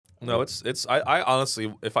No, it's. I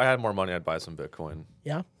honestly, if I had more money, I'd buy some Bitcoin.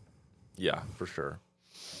 Yeah. Yeah, for sure.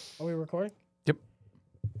 Are we recording? Yep.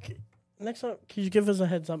 Next time, can you give us a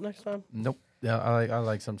heads up next time? Nope. Yeah, I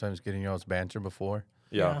like sometimes getting y'all's banter before,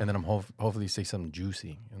 Yeah. and then I'm hopefully say something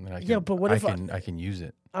juicy, and then I can, Yeah, but what if I can use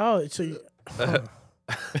it. Oh, so you,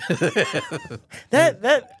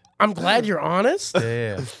 that I'm glad you're honest.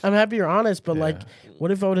 Yeah. I'm happy you're honest, but Yeah. like,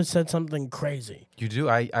 what if I would have said something crazy? You do.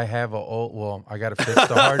 I have I got to fix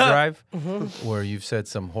the hard drive where you've said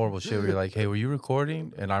some horrible shit where you're like, hey, were you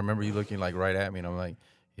recording? And I remember you looking like right at me, and I'm like,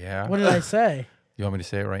 yeah. What did I say? You want me to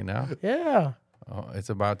say it right now? Yeah. Oh, it's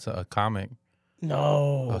about a comic.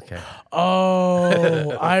 No. Okay.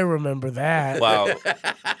 Oh, I remember that. Wow.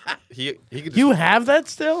 He could. You have that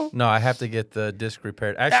still? No, I have to get the disc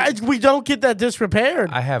repaired. Actually, We don't get that disc repaired.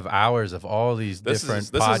 I have hours of all these This different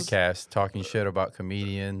is- this is- podcasts talking shit about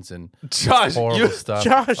comedians and Josh, horrible stuff.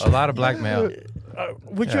 Josh. A lot of blackmail.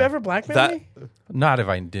 Would you Yeah. ever blackmail That- me? Not if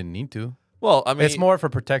I didn't need to. Well, I mean, It's more for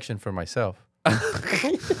protection for myself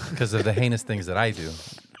because of the heinous things that I do.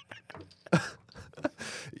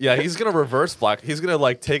 Yeah, he's gonna reverse black. He's gonna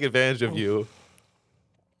like take advantage of you,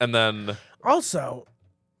 and then Also,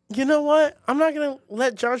 you know what? I'm not gonna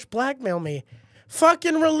let Josh blackmail me.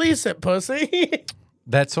 Fucking release it, pussy.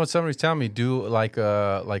 That's what somebody's telling me. Do like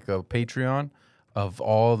a Patreon of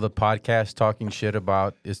all the podcasts talking shit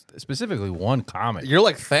about is specifically one comic. you're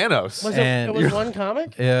like Thanos. Was And it was one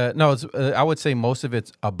comic? No, it's I would say most of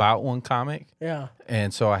it's about one comic. Yeah.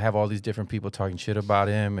 And so I have all these different people talking shit about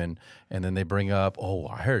him, and then they bring up, oh,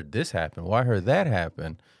 I heard this happen. Well, I heard that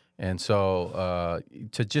happen. And so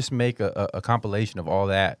to just make a compilation of all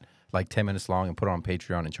that, like 10 minutes long, and put it on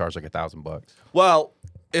Patreon and charge like $1,000. Well,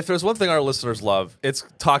 if there's one thing our listeners love, it's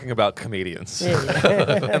talking about comedians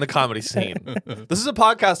and the comedy scene. This is a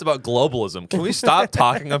podcast about globalism. Can we stop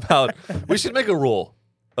talking about? We should make a rule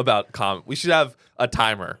about We should have a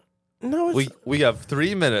timer. No, We have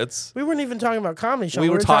 3 minutes. we weren't even talking about comedy. Sean. We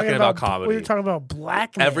were talking about We comedy. were talking about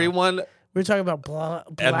blackmail. Everyone, We were talking about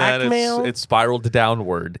and then blackmail. it's spiraled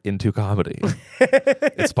downward into comedy.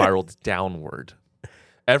 It spiraled downward.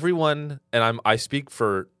 Everyone, and I speak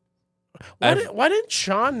for. Why didn't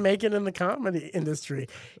Sean make it in the comedy industry?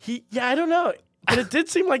 I don't know. But it did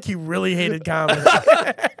seem like he really hated comedy.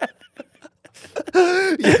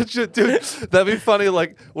 Yeah, dude, that'd be funny.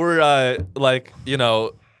 Like we're on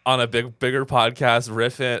a bigger podcast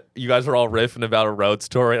riffing. You guys are all riffing about a road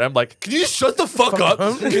story, and I'm like, "Can you shut the fuck up?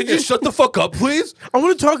 Can you shut the fuck up, please?" I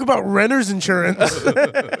want to talk about renter's insurance.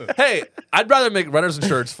 Hey, I'd rather make renter's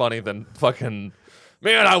insurance funny than fucking.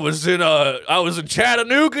 Man, I was in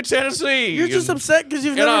Chattanooga, Tennessee. You're just and- upset because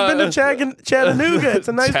you've never been to Chattanooga. It's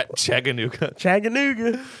a nice Chattanooga.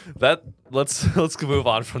 Chattanooga. That let's move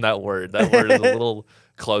on from that word. That word is a little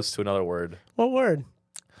close to another word. What word?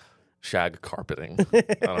 Shag carpeting. I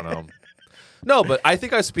don't know. No, but I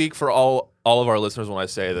think I speak for all of our listeners when I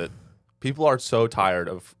say that people are so tired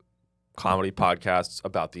of comedy podcasts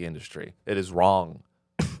about the industry. It is wrong.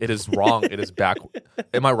 It is wrong. It is back.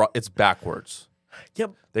 Am I wrong? It's backwards.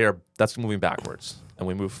 Yep. That's moving backwards, and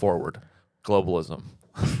we move forward. Globalism.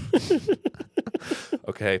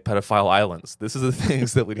 Okay, pedophile islands. This is the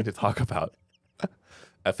things that we need to talk about.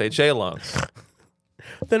 FHA loans.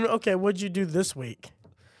 Then okay, what'd you do this week?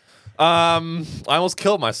 I almost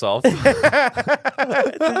killed myself. Did you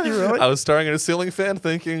really? I was staring at a ceiling fan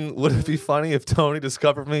thinking, would it be funny if Tony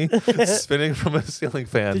discovered me spinning from a ceiling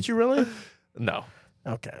fan? Did you really? No.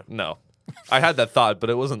 Okay. No. I had that thought, but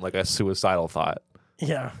it wasn't like a suicidal thought,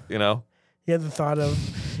 Yeah. you know? You had the thought of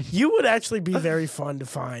you would actually be very fun to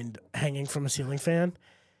find hanging from a ceiling fan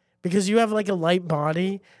because you have like a light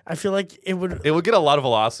body. I feel like it would Get a lot of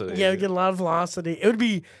velocity. it would get a lot of velocity. It would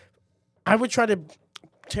be I would try to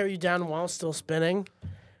tear you down while still spinning.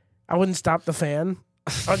 I wouldn't stop the fan.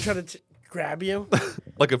 I'd try to grab you.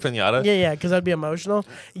 Like a piñata? Yeah, because I'd be emotional.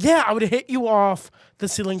 Yeah, I would hit you off the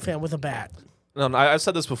ceiling fan with a bat. No, I've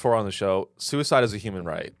said this before on the show. Suicide is a human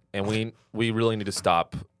right, and we really need to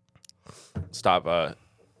stop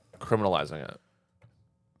criminalizing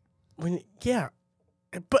it. Yeah.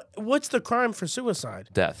 But what's the crime for suicide?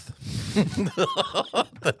 Death.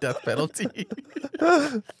 The death penalty.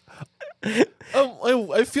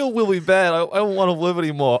 I feel really bad. I don't want to live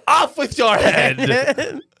anymore. Off with your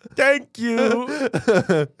head. Thank you.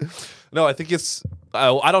 No, I think it's.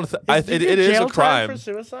 I don't. It Do you is get jail a time crime. for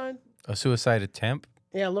suicide? A suicide attempt?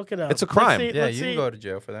 Yeah, look it up. It's a crime. Let's see- Yeah, let's you see. can go to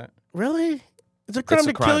jail for that. Really? It's a crime It's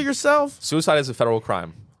a to kill crime. yourself? Suicide is a federal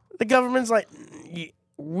crime. The government's like,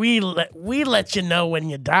 we let you know when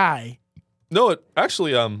you die. No, it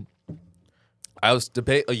actually. I was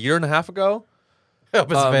debate a year and a half ago.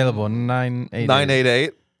 Help is available 988.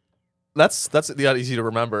 988. That's easy to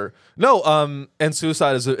remember. No, and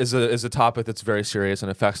suicide is a topic that's very serious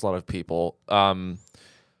and affects a lot of people. But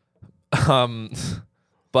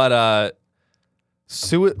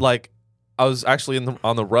like I was actually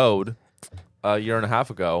on the road a year and a half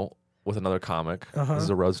ago with another comic. This is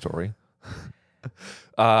a road story.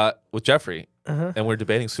 With Jeffrey, and we we're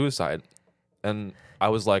debating suicide, and I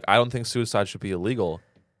was like, I don't think suicide should be illegal,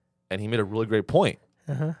 and he made a really great point,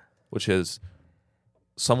 which is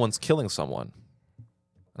someone's killing someone,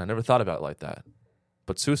 and I never thought about it like that,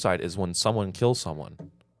 but suicide is when someone kills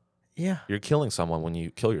someone. Yeah, you're killing someone when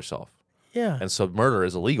you kill yourself. Yeah, and so murder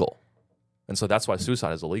is illegal, and so that's why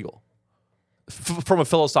suicide is illegal, from a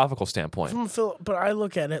philosophical standpoint. But I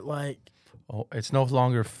look at it like. Oh, it's no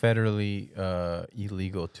longer federally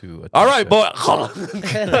illegal to. All right, boy.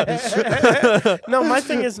 No, my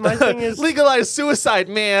thing is legalize suicide,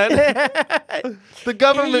 man. The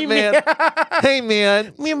government, man. Hey,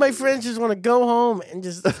 man. Me and my friends just want to go home and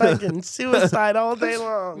just fucking suicide all day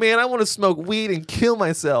long. Man, I want to smoke weed and kill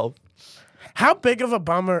myself. How big of a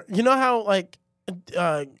bummer? You know how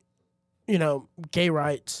gay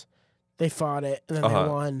rights, they fought it and then they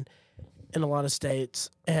won. In a lot of states,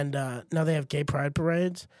 and now they have gay pride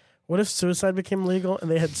parades. What if suicide became legal and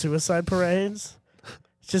they had suicide parades?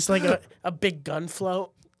 It's just like a big gun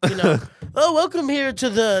float, Oh, welcome here to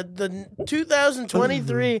the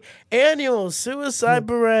 2023 annual suicide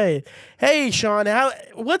parade. Hey, Sean,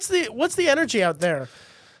 what's the energy out there?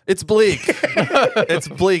 It's bleak. It's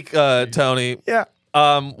bleak, Tony. Yeah.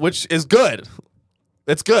 Which is good.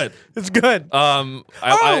 It's good. It's good. Sean,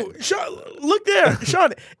 look there,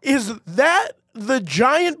 Sean. Is that the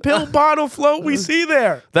giant pill bottle float we see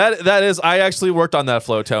there? That is. I actually worked on that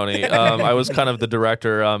float, Tony. I was kind of the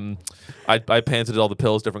director. I painted all the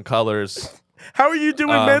pills different colors. How are you doing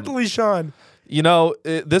mentally, Sean?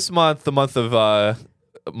 This month, the month of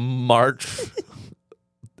March,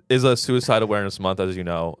 is a suicide awareness month, as you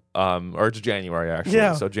know. Or it's January actually.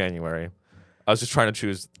 Yeah. So January. I was just trying to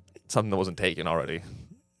choose something that wasn't taken already.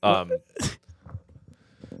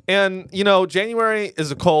 And, January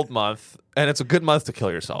is a cold month, and it's a good month to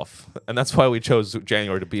kill yourself. And that's why we chose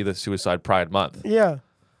January to be the Suicide Pride Month. Yeah.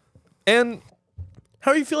 And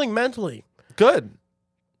how are you feeling mentally? Good.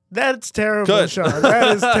 That's terrible, Sean.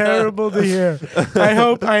 That is terrible to hear. I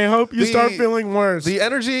hope you start feeling worse. The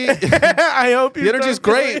energy I hope you The energy is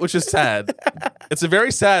great, which is sad. It's a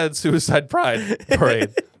very sad Suicide Pride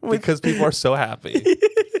parade because people are so happy.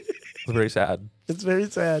 It's very sad. It's very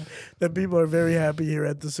sad that people are very happy here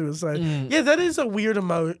at the Suicide. Yeah, that is a weird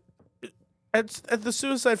emotion. At the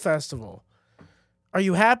Suicide Festival, are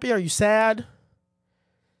you happy? Are you sad?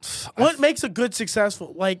 What makes a good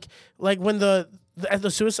successful? Like when at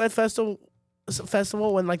the Suicide Festival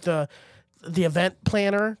when like the event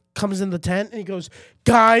planner comes in the tent and he goes,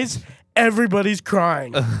 "Guys, everybody's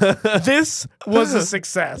crying. This was a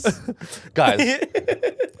success." Guys,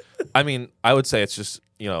 I mean, I would say it's just,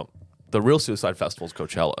 the real Suicide Festival is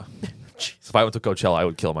Coachella. If I went to Coachella, I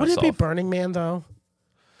would kill myself. Would it be Burning Man, though?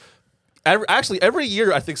 Every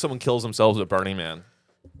year, I think someone kills themselves at Burning Man.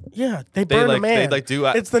 Yeah, they burn a man.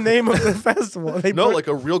 It's the name of the festival. Like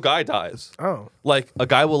a real guy dies. Oh. Like a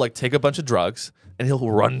guy will take a bunch of drugs and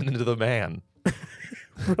he'll run into the man.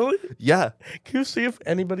 Really? Yeah. Can you see if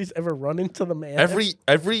anybody's ever run into the man?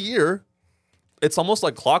 Every year, it's almost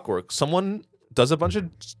like clockwork. Someone does a bunch of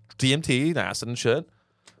DMT and acid and shit,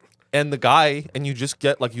 and you just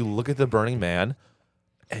get you look at the burning man,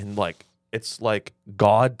 and it's like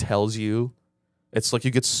God tells you. It's like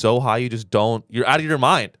you get so high you just don't. You're out of your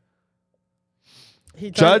mind.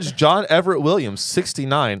 Judge John Everett Williams,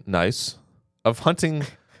 69, nice, of Huntington,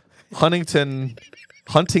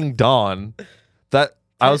 Hunting Dawn. That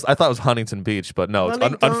I thought it was Huntington Beach, but no.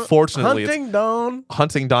 Unfortunately,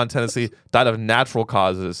 Hunting Dawn, Tennessee. Died of natural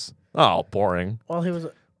causes. Oh, boring. Well, he was.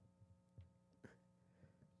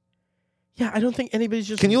 Yeah, I don't think anybody's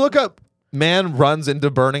just. Can you look up "man runs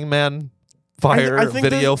into Burning Man" fire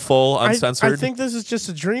video full uncensored? I think this is just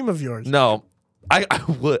a dream of yours. No, I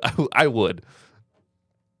would.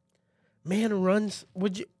 Man runs.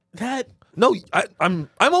 Would you that? No, I'm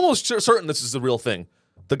almost certain this is the real thing.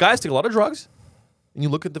 The guys take a lot of drugs, and you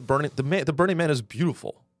look at the Burning Man is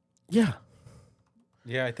beautiful. Yeah.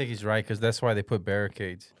 Yeah, I think he's right because that's why they put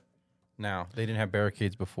barricades. Now they didn't have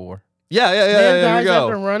barricades before. Yeah. Man There you go.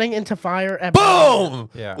 After running into fire. At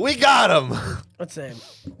Boom! Yeah, we got him. Let's see.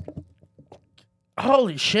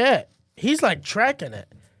 Holy shit! He's tracking it.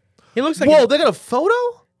 He looks like. Whoa! They got a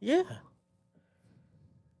photo. Yeah.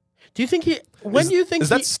 Do you think he? When do you think is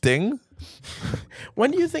that Sting?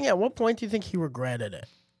 When do you think? At what point do you think he regretted it?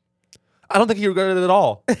 I don't think he regretted it at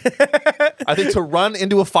all. I think to run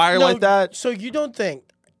into a fire like that. So you don't think,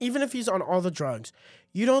 even if he's on all the drugs,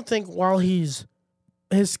 you don't think while his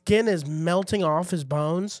skin is melting off his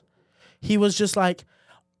bones, he was just like,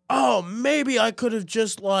 oh, maybe I could have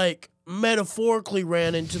just like metaphorically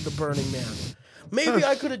ran into the Burning Man. Maybe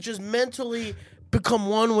I could have just mentally become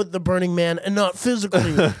one with the Burning Man and not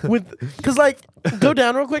physically with, because like, go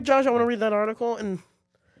down real quick, Josh. I want to read that article and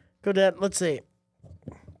go down. Let's see.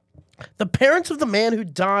 The parents of the man who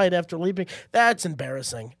died after leaping. That's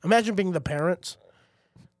embarrassing. Imagine being the parents.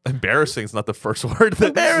 Embarrassing is not the first word.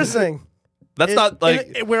 Embarrassing. That's not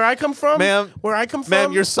like where I come from, ma'am. Where I come from,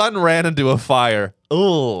 ma'am, your son ran into a fire.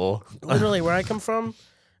 Ooh. Literally, where I come from,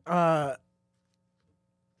 and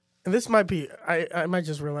this might be. I might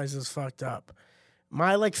just realize this is fucked up.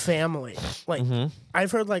 My like family, like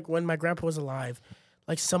I've heard like when my grandpa was alive,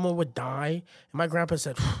 like someone would die, and my grandpa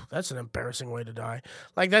said, "That's an embarrassing way to die."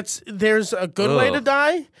 Like there's a good way to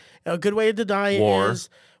die. A good way to die is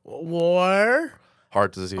war,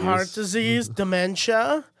 heart disease,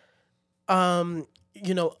 dementia. Car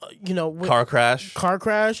crash,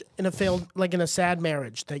 in a sad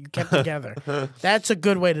marriage that you kept together. That's a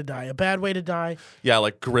good way to die. A bad way to die. Yeah,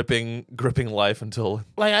 like gripping life until.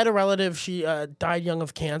 Like I had a relative, she died young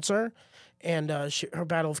of cancer, and her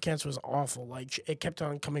battle of cancer was awful. Like it kept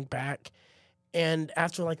on coming back, and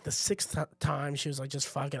after like the sixth time, she was like, "Just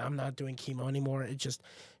fuck it, I'm not doing chemo anymore."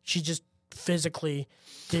 She just physically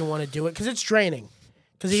didn't want to do it because it's draining.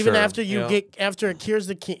 Because even after after it cures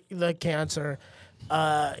the cancer,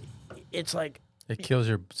 it's like it kills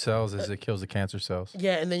your cells as it kills the cancer cells.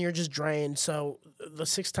 Yeah, and then you're just drained. So the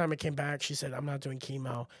sixth time it came back, she said, "I'm not doing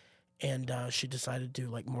chemo," and she decided to do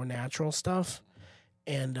like more natural stuff,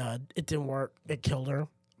 and it didn't work. It killed her,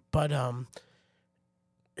 but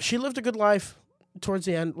she lived a good life towards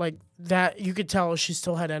the end. Like that, you could tell she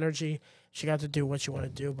still had energy. She got to do what she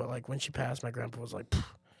wanted to do, but like when she passed, my grandpa was like,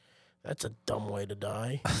 "That's a dumb way to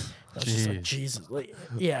die." I was just like, Jesus. Like,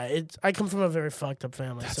 yeah, I come from a very fucked up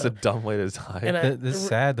family. That's a dumb way to die. And this is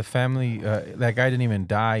sad. The family, that guy didn't even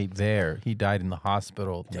die there. He died in the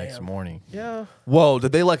hospital the next morning. Yeah. Whoa,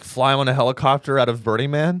 did they like fly on a helicopter out of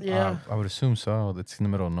Burning Man? Yeah. I would assume so. That's in the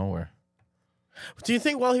middle of nowhere. Do you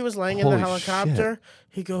think while he was laying in the helicopter,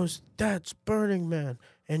 he goes, "That's Burning Man,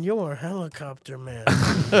 and you're a helicopter man."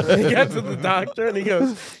 And he gets to the doctor, and he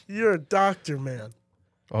goes, "You're a doctor man."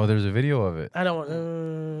 Oh, there's a video of it. I don't want.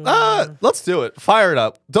 Let's do it. Fire it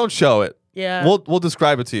up. Don't show it. Yeah. We'll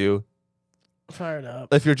describe it to you. Fire it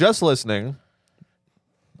up. If you're just listening,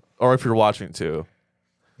 or if you're watching too,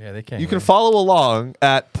 yeah, they can't. You can follow along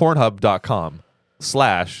at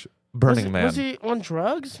pornhub.com/Burning Man. Was he on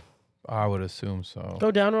drugs? I would assume so.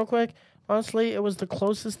 Go down real quick. Honestly, it was the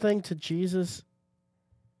closest thing to Jesus.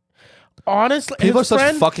 Honestly, people are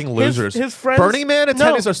such fucking losers. His friends, Burning Man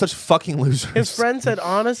attendees are such fucking losers. His friend said,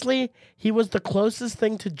 honestly, he was the closest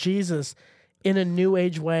thing to Jesus in a new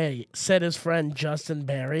age way, said his friend Justin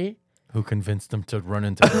Barry. Who convinced him to run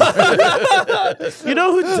into the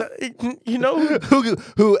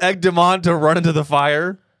who egged him on to run into the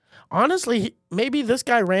fire? Honestly, maybe this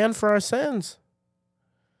guy ran for our sins.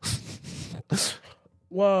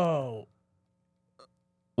 Whoa.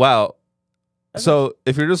 Wow. So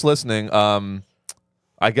if you're just listening, I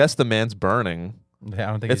guess the man's burning. Yeah,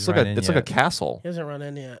 I don't think it's like it's like a castle. He hasn't run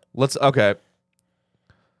in yet. Okay.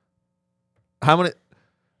 How many?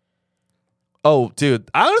 Oh, dude.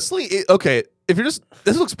 Honestly, okay. If you're just,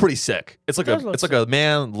 this looks pretty sick. It's like a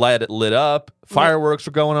man lit up. Fireworks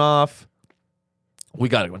are going off. We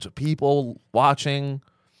got a bunch of people watching.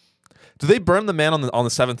 Do they burn the man on the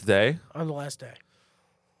seventh day? On the last day.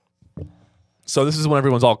 So this is when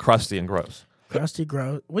everyone's all crusty and gross. Crusty,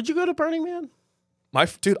 gross. Would you go to Burning Man?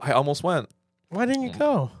 Dude, I almost went. Why didn't you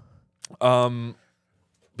go?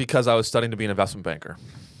 Because I was studying to be an investment banker.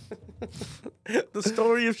 The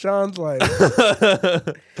story of Sean's life.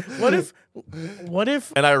 What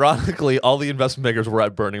if? And ironically, all the investment bankers were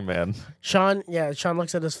at Burning Man. Sean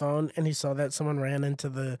looks at his phone and he saw that someone ran into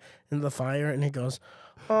the fire and he goes,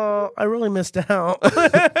 "Oh, I really missed out."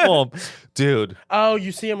 Oh, dude. Oh,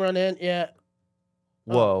 you see him run in? Yeah.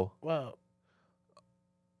 Whoa. Whoa.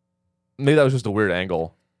 Maybe that was just a weird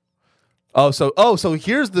angle. So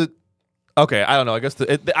here's the. Okay, I don't know. I guess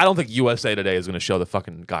I don't think USA Today is going to show the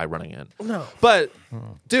fucking guy running in. No. But,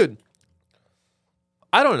 dude,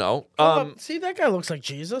 I don't know. See, that guy looks like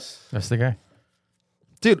Jesus. That's the guy.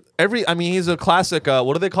 Dude, he's a classic.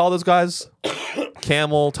 What do they call those guys?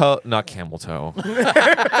 Camel toe? Not camel toe.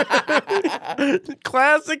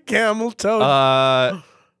 Classic camel toe.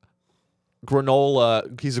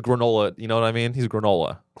 Granola. He's a granola. You know what I mean? He's a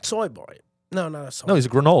granola. Soy boy. No, not a salt. No, he's a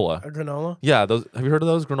granola. A granola? Yeah, those. Have you heard of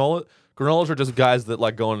those Granolas are just guys that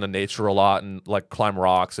like go into nature a lot and like climb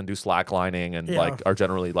rocks and do slacklining and like are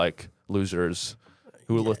generally like losers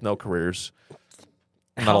who with no careers.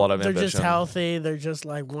 Not a lot of ambition. They're just healthy. They're just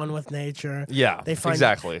like one with nature. Yeah,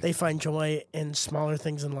 exactly. They find joy in smaller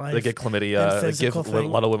things in life. They get chlamydia. They give a things.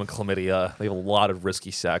 lot of women chlamydia. They have a lot of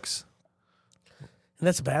risky sex. And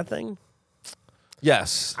that's a bad thing?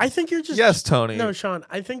 Yes. I think you're just... Yes, Tony. No, Sean,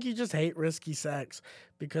 I think you just hate risky sex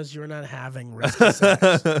because you're not having risky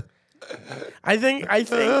sex. I think,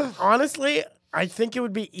 honestly, I think it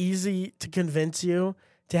would be easy to convince you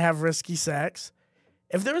to have risky sex.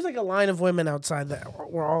 If there was like a line of women outside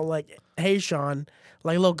that were all like, hey, Sean,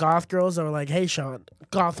 like little goth girls that were like, hey, Sean,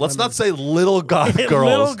 goth Let's women. not say little goth girls.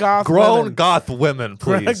 Little goth grown women. goth women,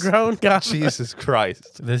 please. Grown goth. Jesus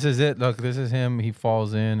Christ. This is it. Look, this is him. He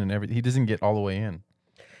falls in and everything. He doesn't get all the way in.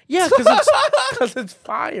 Yeah, because it's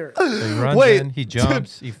fire. So he runs in, he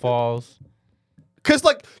jumps, he falls. Because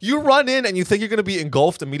like you run in and you think you're going to be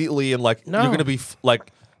engulfed immediately and like you're going to be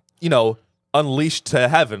like, you know, unleashed to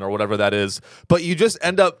heaven or whatever that is. But you just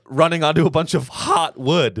end up running onto a bunch of hot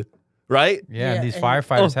wood, right? Yeah, and these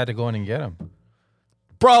firefighters had to go in and get him.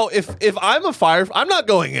 Bro, if I'm a fire, I'm not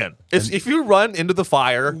going in. If you run into the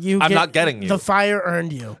fire, I'm not getting you. The fire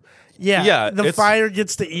earned you. Yeah, the fire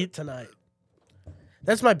gets to eat tonight.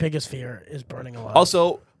 That's my biggest fear is burning alive.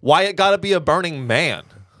 Also, why it gotta be a burning man?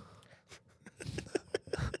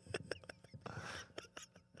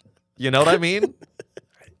 You know what I mean?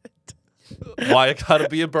 Why it gotta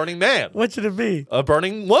be a burning man? What should it be? A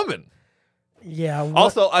burning woman. Yeah.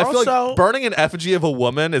 Also, I feel like burning an effigy of a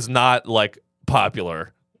woman is not like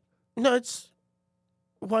popular. No, it's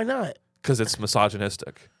why not? Because it's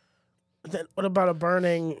misogynistic. Then what about a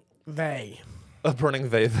burning they? A burning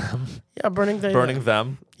they them. Yeah, burning they. Burning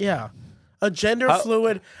them. Yeah, a gender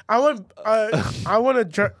fluid. I want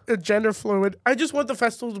a gender fluid. I just want the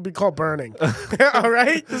festival to be called Burning. All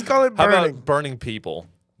right, just call it Burning. How about burning people?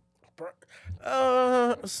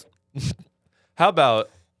 How about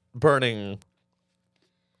burning?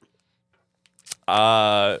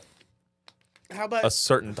 How about a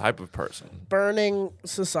certain type of person? Burning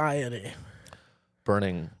society.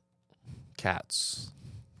 Burning cats.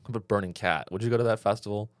 How about Burning Cat? Would you go to that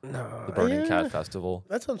festival? No. The Burning Cat Festival.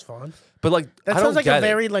 That sounds fun. But like that sounds like a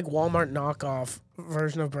very like Walmart knockoff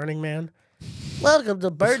version of Burning Man. Welcome to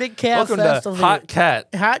Burning Cat Festival. To Hot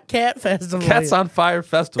Cat Festival. Cats on Fire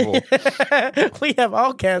Festival. We have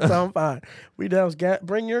all cats on fire. We douse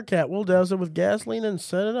bring your cat. We'll douse it with gasoline and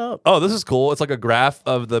set it up. Oh, this is cool. It's like a graph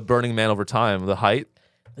of the Burning Man over time, the height.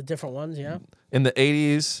 The different ones, yeah. In the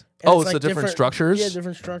 80s. And it's like the different structures? Yeah,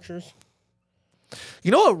 different structures.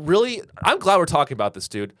 You know what really I'm glad we're talking about this,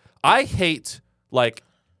 dude. I hate like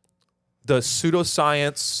the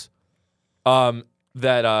pseudoscience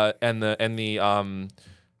that and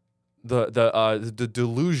the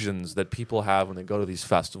delusions that people have when they go to these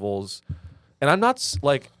festivals. And I'm not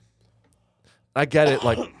like I get it,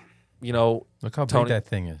 like, you know, look how Tony, big that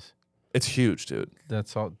thing is. It's huge, dude.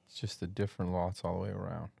 That's all just the different lots all the way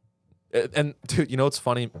around. And dude, you know what's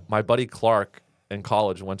funny? My buddy Clark in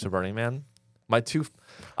college went to Burning Man.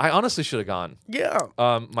 I honestly should have gone. Yeah.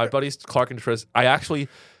 My buddies Clark and Tris, I actually,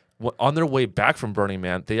 on their way back from Burning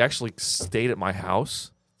Man, they actually stayed at my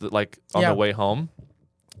house, like on their way home,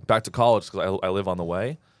 back to college because I live on the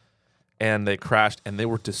way, and they crashed and they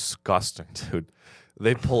were disgusting, dude.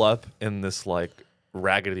 They pull up in this like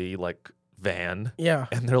raggedy like van,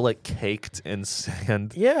 and they're like caked in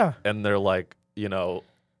sand, and they're like, you know,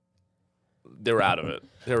 they were out of it.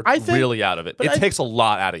 They were really out of it. It takes a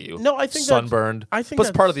lot out of you. No, I think sunburned. I think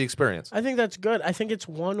that's part of the experience. I think that's good. I think it's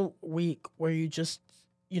 1 week where you just,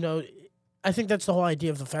 you know, I think that's the whole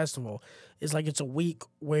idea of the festival. Is like it's a week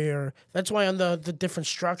where that's why on the different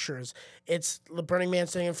structures, it's the Burning Man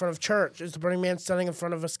standing in front of church. It's the Burning Man standing in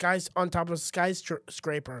front of on top of a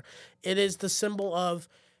skyscraper. It is the symbol of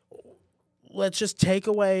let's just take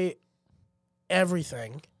away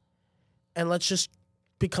everything, and let's just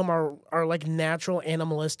become our like natural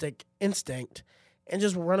animalistic instinct and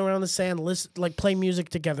just run around in the sand, listen, like play music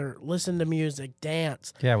together, listen to music,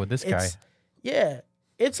 dance. Yeah, with this guy. Yeah.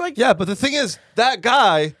 It's like but the thing is that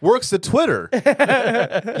guy works at Twitter.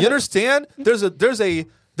 You understand? There's a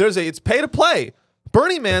it's pay to play.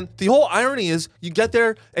 Burning Man, the whole irony is you get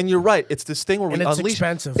there and you're right. It's this thing where we unleash. It's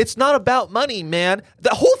expensive. It's not about money, man.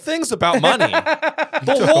 The whole thing's about money.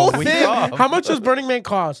 The whole thing. How much does Burning Man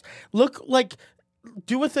cost? Look like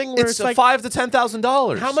do a thing where it's like $5,000 to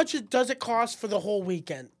 $10,000. How much does it cost for the whole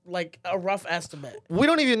weekend? Like a rough estimate.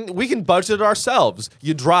 We can budget it ourselves.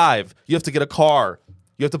 You drive. You have to get a car.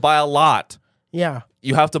 You have to buy a lot. Yeah.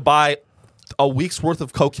 You have to buy a week's worth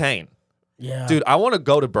of cocaine. Yeah. Dude, I want to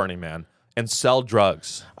go to Burning Man and sell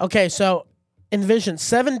drugs. Okay, so envision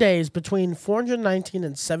 7 days between $419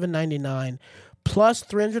 and $799, plus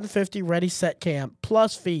 350 ready set camp,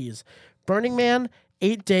 plus fees. Burning Man,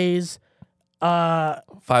 8 days,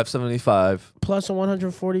 $575. plus a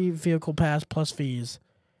 140 vehicle pass, plus fees.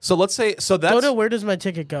 So let's say Go to where does my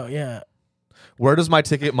ticket go? Yeah. Where does my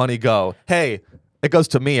ticket money go? Hey, it goes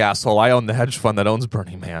to me, asshole. I own the hedge fund that owns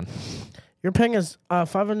Burning Man. You're paying a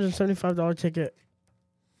 $575 ticket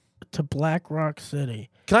to Black Rock City.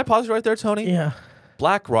 Can I pause you right there, Tony? Yeah.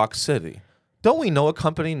 Black Rock City. Don't we know a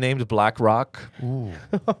company named Black Rock? Ooh.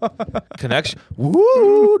 Connection.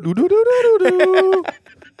 Woo. Do, do, do, do, do, do.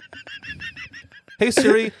 Hey,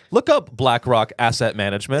 Siri, look up Black Rock Asset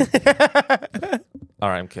Management. All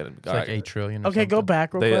right, I'm kidding. It's like 8 trillion. Or Okay, go something.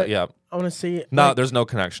 back real quick. Yeah. I want to see. No, like, there's no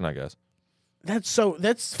connection, I guess. that's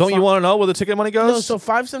Don't you want to know where the ticket money goes? No, so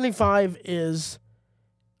 $575 is.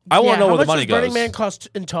 I want to know how where the much money does Burning goes. Man cost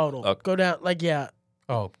in total? Okay. Go down, like yeah,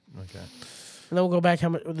 Oh, okay. and then we'll go back how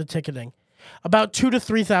much with the ticketing. About $2,000 to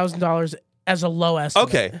 $3,000 as a low estimate.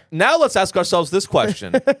 Okay, now let's ask ourselves this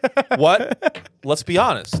question. Let's be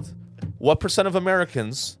honest. What percent of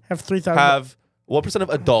Americans Have $3,000. what percent of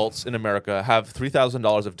adults in America have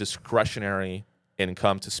 $3,000 of discretionary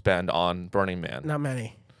income to spend on Burning Man? Not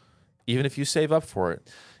many. Even if you save up for it.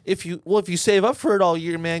 If you save up for it all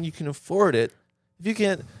year, man, you can afford it. If you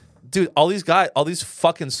can't, dude, all these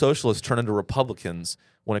fucking socialists turn into Republicans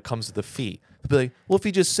when it comes to the fee. They'll be like, well, if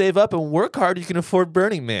you just save up and work hard, you can afford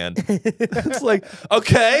Burning Man. It's like,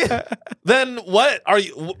 okay, then what are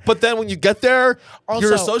you? But then when you get there,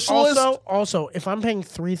 you're a socialist. Also, if I'm paying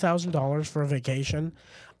 $3,000 for a vacation,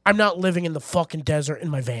 I'm not living in the fucking desert in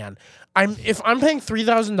my van. If I'm paying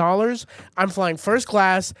 $3,000, I'm flying first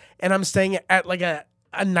class and I'm staying at like a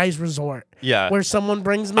nice resort. Yeah. Where someone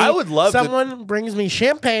brings me. I would love someone brings me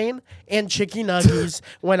champagne and chicky nuggies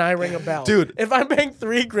when I ring a bell. Dude. If I'm paying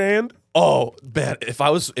 $3,000. Oh man, if I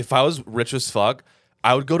was rich as fuck,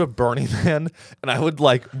 I would go to Burning Man and I would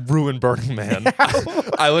like ruin Burning Man.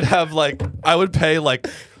 I would pay like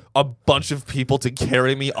a bunch of people to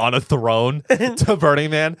carry me on a throne to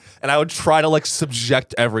Burning Man, and I would try to like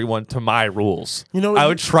subject everyone to my rules. You know, I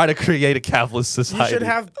would try to create a capitalist You society. should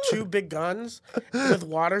have 2 big guns with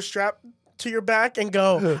water strapped to your back and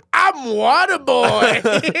go, I'm water boy.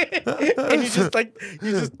 And you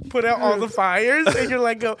just put out all the fires and you're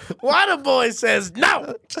like, go, water boy says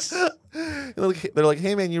no. They're like,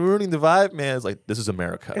 hey man, you're ruining the vibe, man. It's like, this is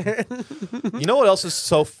America. You know what else is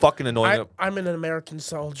so fucking annoying? I'm an American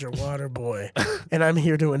soldier, water boy, and I'm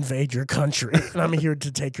here to invade your country, and I'm here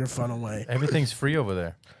to take your fun away. Everything's free over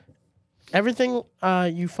there. Everything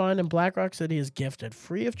you find in Black Rock City is gifted,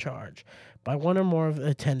 free of charge, by one or more of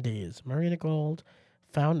the attendees. Marina Gold,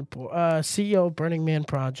 CEO of Burning Man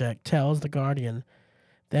Project, tells The Guardian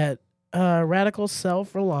that radical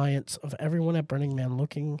self-reliance of everyone at Burning Man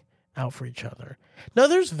looking out for each other. No,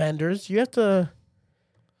 there's vendors. You have to...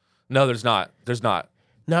 No, there's not. There's not.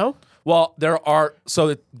 No? Well, there are.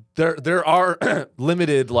 So there are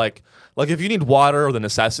limited like if you need water or the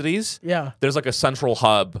necessities. Yeah. There's like a central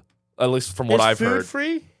hub. At least from what I've food heard,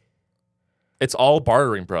 free? it's all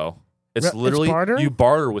bartering, bro. It's literally barter? you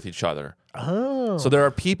barter with each other. Oh. So there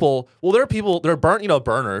are people. Well, there are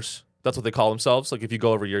burners. That's what they call themselves. Like if you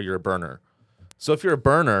go over here, you're a burner. So if you're a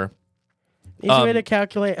burner, easy way to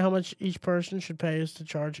calculate how much each person should pay is to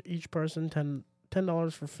charge each person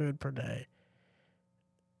 $10 for food per day.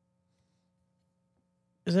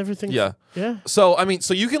 Is everything? Yeah. Yeah. So I mean,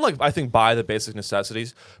 so you can I think buy the basic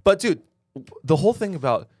necessities, but dude, the whole thing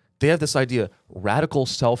about they have this idea radical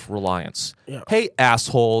self-reliance. Yeah. Hey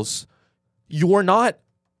assholes, you're not.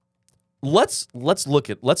 Let's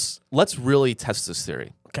really test this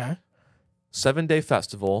theory. Okay. 7-day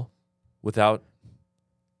festival without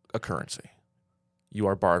a currency. You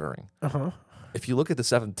are bartering. Uh-huh. If you look at the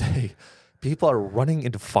 7th day, people are running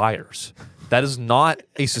into fires. That is not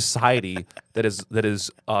a society that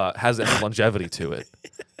has any longevity to it.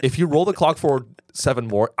 If you roll the clock forward 7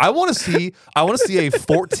 more, I want to see a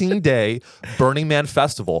 14-day Burning Man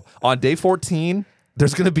festival. On day 14,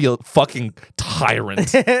 there's going to be a fucking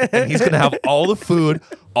tyrant, and he's going to have all the food,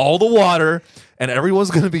 all the water, and everyone's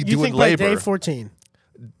going to be doing think labor. By day 14?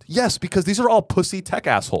 Yes, because these are all pussy tech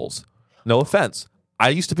assholes. No offense. I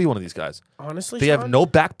used to be one of these guys. Honestly, They have no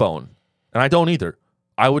backbone, and I don't either.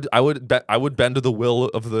 I would bend to the will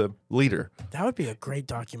of the leader. That would be a great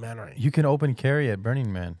documentary. You can open carry at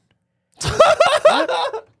Burning Man.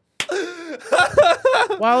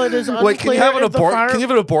 While it is unclear Wait, can you have if the can you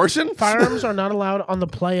have an abortion? firearms are not allowed on the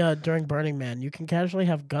playa during Burning Man. You can casually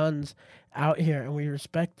have guns out here, and we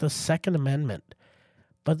respect the Second Amendment.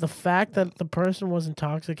 But the fact that the person was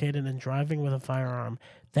intoxicated and driving with a firearm,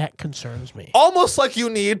 that concerns me. Almost like you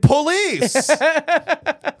need police.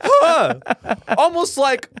 Huh. Almost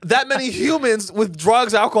like that many humans with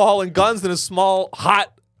drugs, alcohol, and guns in a small,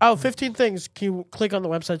 hot. Oh, 15 things. Can you click on the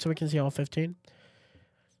website so we can see all 15?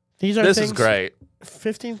 These are This things, is great.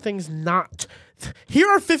 15 things not. Here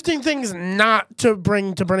are 15 things not to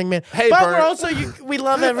bring to Burning Man. Hey, but Bert. we're also we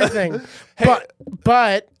love everything. Hey.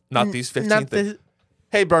 but Not these 15 not things.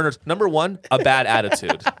 Hey, Berners, number 1, a bad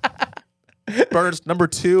attitude. Berners, number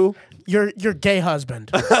 2. Your gay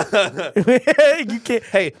husband. You can't.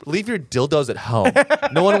 Hey, leave your dildos at home.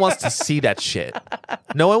 No one wants to see that shit.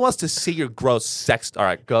 No one wants to see your gross sex. All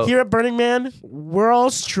right, go. Here at Burning Man, we're all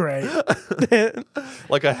straight.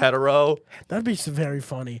 Like a hetero. That'd be very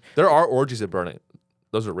funny. There are orgies at Burning.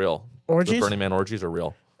 Those are real. Orgies? The Burning Man orgies are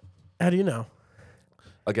real. How do you know?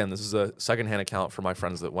 Again, this is a secondhand account for my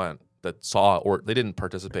friends that went, that saw, or they didn't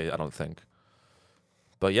participate, I don't think.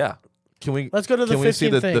 But yeah. Let's go to the 15 Can we see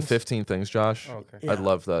the things. 15 things, Josh? Okay. Yeah. I'd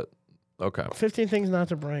love that. Okay. 15 things not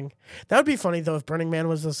to bring. That would be funny though if Burning Man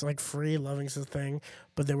was this like free loving thing,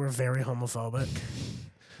 but they were very homophobic.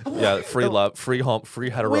 Yeah, free love, free home,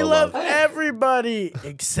 free hetero We love love. everybody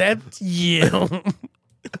except you.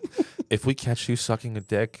 If we catch you sucking a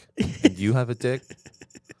dick and you have a dick,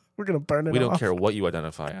 We're gonna burn it we don't off. care what you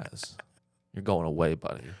identify as. You're going away,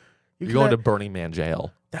 buddy. You You're can going to have- Burning Man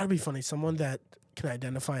jail. That'd be funny. Someone that can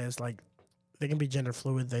identify as like they can be gender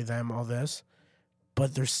fluid, they, them, all this,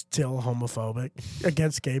 but they're still homophobic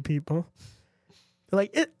against gay people. They're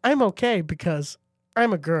like, I'm okay because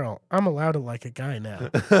I'm a girl. I'm allowed to like a guy now.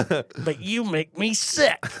 But you make me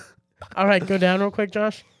sick. All right, go down real quick,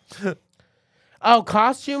 Josh. Oh,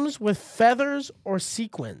 costumes with feathers or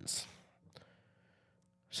sequins.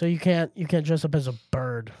 So you can't dress up as a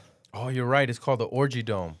bird. Oh, you're right. It's called the Orgy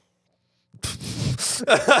Dome.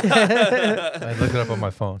 I looked it up on my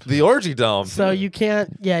phone. The orgy dome. So you can't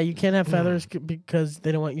have feathers because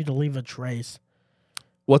they don't want you to leave a trace.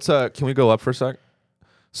 What's can we go up for a sec?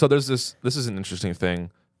 So there's this is an interesting thing.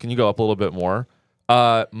 Can you go up a little bit more?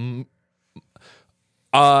 One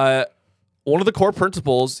of the core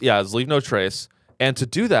principles, is leave no trace. And to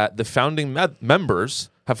do that, the founding members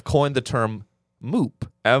have coined the term MOOP,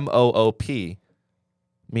 M-O-O-P,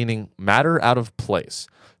 meaning matter out of place.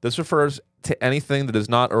 This refers to anything that is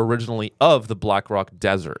not originally of the Black Rock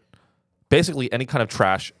Desert. Basically, any kind of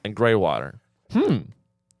trash and gray water.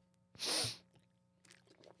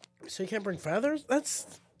 So you can't bring feathers? I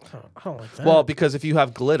don't like that. Well, because if you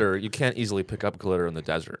have glitter, you can't easily pick up glitter in the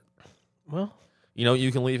desert. Well, You know what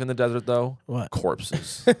you can leave in the desert, though? what?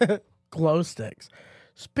 Corpses. Glow sticks.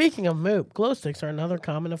 Speaking of moop, glow sticks are another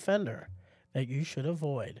common offender that you should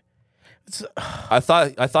avoid. I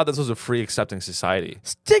thought this was a free accepting society.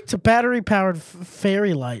 Stick to battery-powered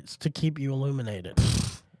fairy lights to keep you illuminated.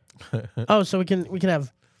 Oh, so we can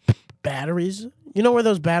have batteries? You know where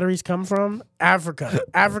those batteries come from? Africa.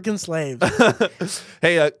 African slaves.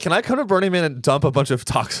 Hey, can I come to Burning Man and dump a bunch of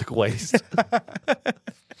toxic waste?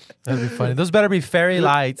 That'd be funny. Those better be fairy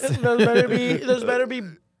lights. Those better be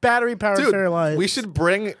battery-powered fairy lights. we should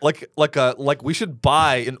bring we should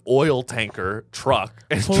buy an oil tanker truck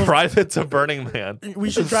and Full of- drive it to Burning Man. We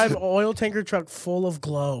should drive an oil tanker truck full of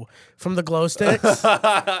glow from the glow sticks.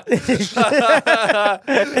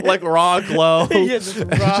 Like raw glow. Yeah, just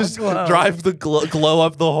raw glow. Drive the glow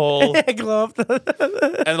up the hole. Glow up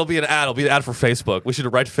the And it'll be an ad. It'll be an ad for Facebook. We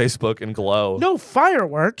should write Facebook and glow. No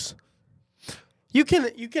fireworks. You can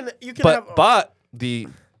have. But the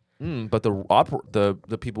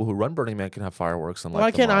people who run Burning Man can have fireworks and light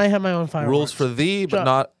Why them can't off. I have my own fireworks? Rules for thee, but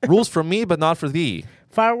not rules for me, but not for thee.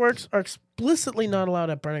 Fireworks are explicitly not allowed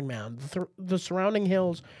at Burning Man. The surrounding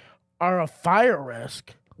hills are a fire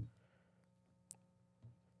risk.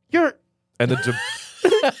 You're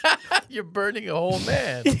You're burning a whole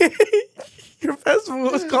man. your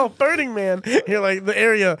festival is called Burning Man. You're like the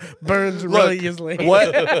area burns really easily.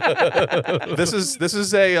 What? This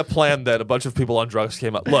is a plan that a bunch of people on drugs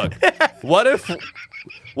came up. Look, what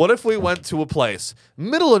if we went to a place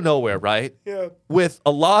middle of nowhere, right? Yeah. With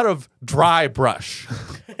a lot of dry brush.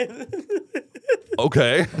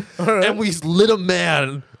 Okay. Right. And we lit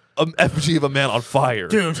an effigy of a man on fire.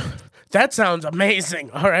 Dude, that sounds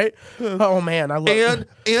amazing. All right. Oh man, I love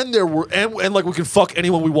And there were and like we can fuck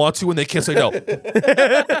anyone we want to and they can't say no.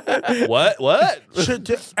 What?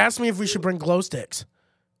 Ask me if we should bring glow sticks.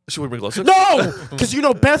 Should we bring glow sticks? No, because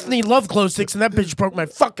Bethany loved glow sticks, and that bitch broke my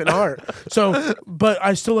fucking heart. So, but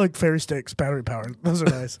I still like fairy sticks, battery powered. Those are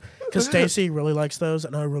nice. Because Stacy really likes those,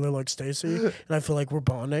 and I really like Stacy, and I feel like we're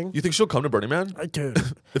bonding. You think she'll come to Burning Man? I do.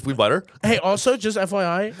 If we invite her? Hey, also, just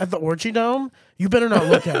FYI, at the Orgy Dome, you better not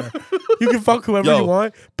look at her. You can fuck whoever you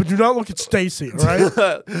want, but do not look at Stacy, all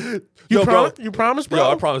right? Bro. You promise, bro?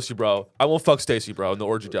 Yo, I promise you, bro. I won't fuck Stacy, bro, in the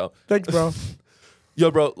orgy dome. Thanks, bro. Yo,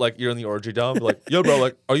 bro, like, you're in the orgy dome. Like, yo, bro,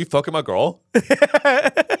 like, are you fucking my girl? Are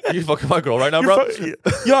you fucking my girl right now, bro?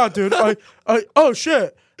 Yeah, dude. Oh,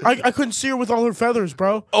 shit. I couldn't see her with all her feathers,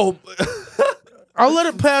 bro. Oh. I'll let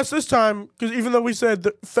it pass this time, because even though we said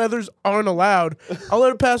that feathers aren't allowed, I'll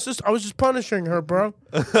let it pass this. I was just punishing her, bro.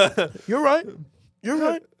 You're right. You're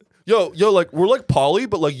right. Yo, like, we're like poly,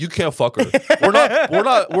 but like, you can't fuck her. We're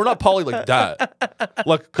not poly like that.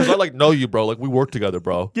 Like, because I like know you, bro. Like, we work together,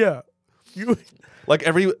 bro. Yeah. Like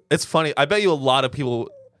it's funny. I bet you a lot of people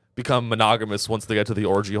become monogamous once they get to the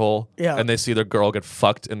orgy hole. Yeah. And they see their girl get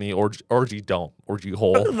fucked in the orgy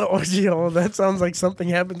hole. The orgy hole. That sounds like something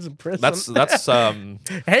happens in prison. That's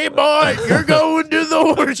Hey boy, you're going to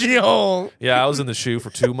the orgy hole. Yeah, I was in the shoe for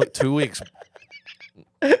 2 weeks.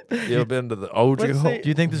 You ever been to the orgy hole? Do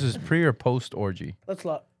you think this is pre or post orgy? Let's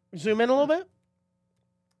zoom in a little bit.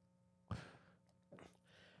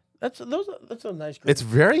 That's a nice group. It's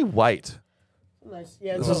very white. Nice.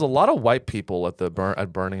 Yeah. This is a lot of white people at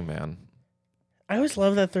Burning Man. I always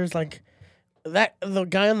love that there's like the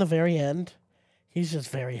guy on the very end. He's just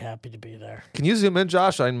very happy to be there. Can you zoom in,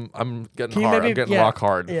 Josh? I'm getting hard. I'm getting rock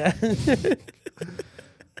hard. Yeah.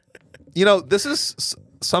 This is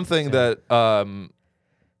something that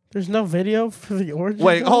there's no video for the orgy.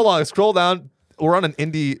 Wait, hold on. Scroll down. We're on an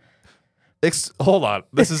indie. Hold on.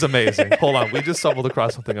 This is amazing. Hold on. We just stumbled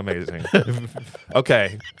across something amazing.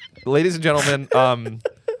 Okay. Ladies and gentlemen,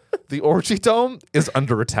 the Orgy Dome is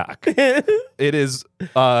under attack. It is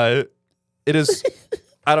I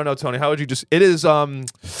don't know, Tony, how would you it is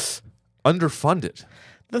underfunded.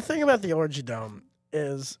 The thing about the Orgy Dome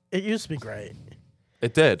is it used to be great.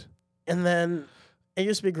 It did. And then it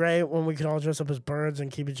used to be great when we could all dress up as birds and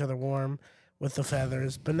keep each other warm with the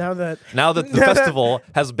feathers. But now that the festival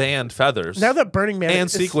has banned feathers. Now that Burning Man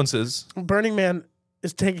and sequences. Burning Man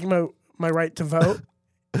is taking my right to vote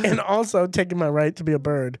and also taking my right to be a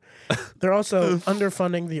bird. They're also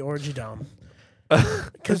underfunding the Orgy Dome.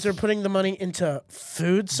 Because they're putting the money into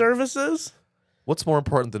food services. What's more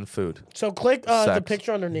important than food? So click the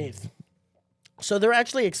picture underneath. So they're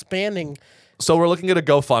actually expanding. So we're looking at a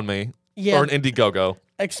GoFundMe or an Indiegogo.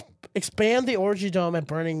 Expand the Orgy Dome at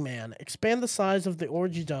Burning Man. Expand the size of the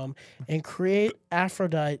Orgy Dome and create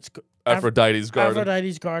Aphrodite's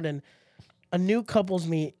Garden, a new couples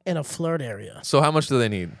meet in a flirt area. So how much do they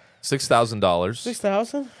need? $6,000.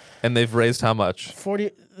 $6,000? And they've raised how much?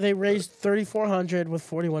 They raised $3,400 with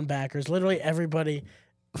 41 backers. Literally everybody.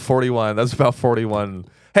 41. That's about 41.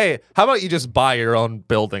 Hey, how about you just buy your own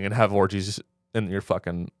building and have orgies in your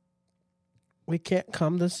fucking... We can't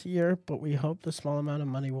come this year, but we hope the small amount of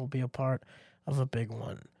money will be a part of a big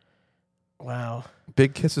one. Wow.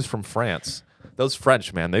 Big kisses from France. Those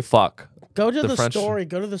French, man, they fuck. Go to the story.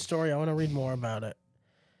 Go to the story. I want to read more about it.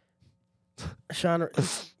 Sean,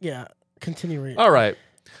 yeah, continue reading. All right.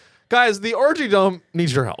 Guys, the Orgy Dome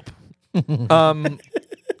needs your help.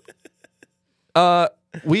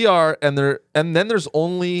 We are, and then there's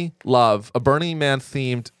Only Love, a Burning Man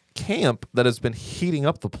themed camp that has been heating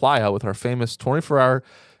up the playa with our famous 24-hour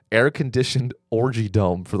air-conditioned Orgy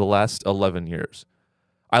Dome for the last 11 years.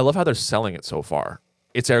 I love how they're selling it so far.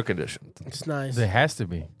 It's air-conditioned. It's nice. It has to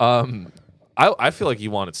be. I feel like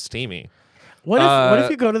you want it steamy. What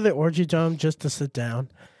if you go to the Orgy Dome just to sit down?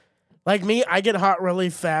 Like me, I get hot really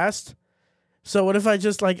fast. So what if I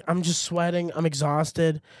just I'm just sweating, I'm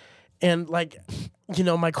exhausted, and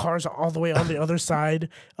my car's all the way on the other side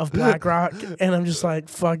of Black Rock, and I'm just like,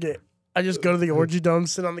 fuck it. I just go to the Orgy Dome,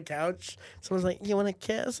 sit on the couch. Someone's like, you want to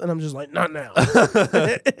kiss? And I'm just like, not now.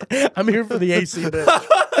 I'm here for the AC bitch.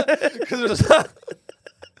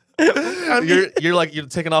 You're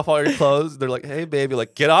taking off all your clothes. They're like, hey baby,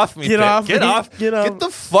 get off me. Get off. Get the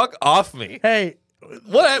fuck off me. Hey.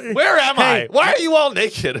 Where am I? Why are you all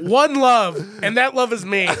naked? One love, and that love is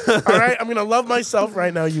me. All right? I'm going to love myself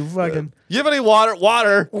right now, you fucking... You have any water?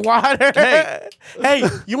 Water. Hey,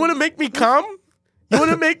 you want to make me come? You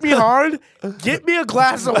want to make me hard? Get me a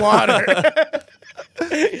glass of water.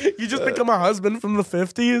 You just become a husband from the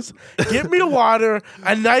 50s. Get me a water,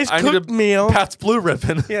 a nice cooked meal. Pat's Blue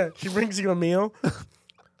Ribbon. Yeah, she brings you a meal.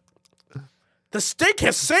 The steak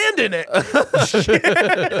has sand in it.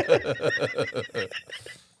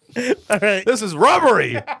 All right. This is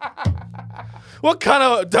robbery. What kind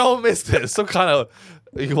of dome is this? Some kind of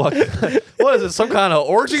what is it? Some kind of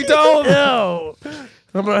orgy dome? No.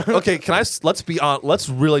 Okay, let's be on. Let's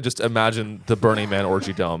really just imagine the Burning Man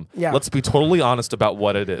orgy dome. Yeah. Let's be totally honest about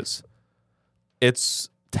what it is. It's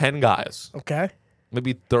 10 guys, Okay.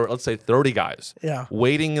 maybe let's say 30 guys, Yeah.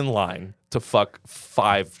 waiting in line to fuck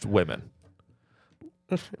 5 women.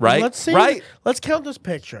 Right? Let's see. Right? Let's count this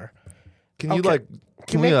picture. Can you Okay.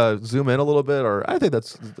 can we zoom in a little bit, or I think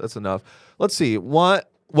that's enough. Let's see. What?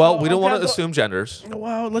 Well, we don't want to assume genders.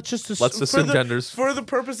 Well, let's assume genders. for the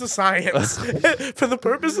purpose of science. For the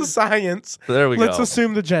purpose of science, There we let's go.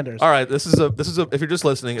 assume the genders. All right, this is a. If you're just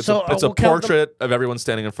listening, it's So, a we'll count portrait of everyone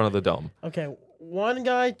standing in front of the dome. Okay, 1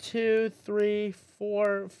 guy, 2, 3,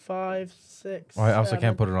 4, 5, 6. Oh, I also 7,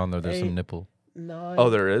 can't put it on there. There's 8, some nipple. 9. Oh,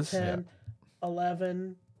 there is? 10,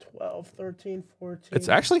 11, 12, 13, 14. It's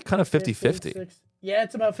actually kind of 50-50. 16. Yeah,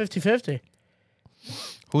 it's about 50-50.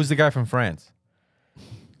 Who's the guy from France?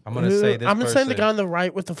 I'm gonna say this. I'm gonna say the person. guy on the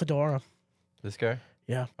right with the fedora. This guy.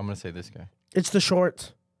 Yeah, I'm gonna say this guy. it's the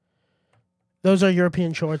shorts. Those are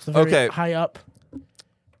European shorts. The very Okay. high up.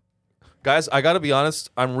 Guys, I got to be honest.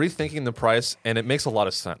 I'm rethinking the price, and it makes a lot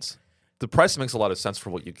of sense. The price makes a lot of sense for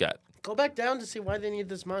what you get. Go back down to see why they need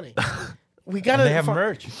this money. We And gotta. they have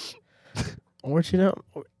merch. Or you know.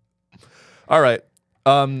 All right.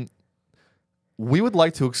 We would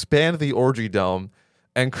like to expand the orgy dome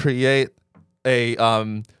and create a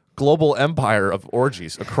global empire of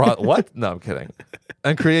orgies across. What? No, I'm kidding.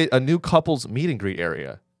 And create a new couples meet and greet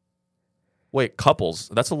area. Wait, couples?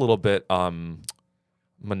 That's a little bit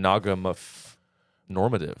monogamous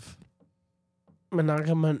normative. Normative.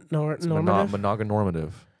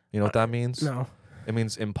 Monoganormative. You know what that means? No. It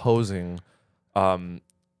means imposing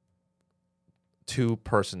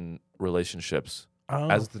 2-person relationships Oh.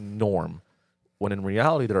 as the norm, when in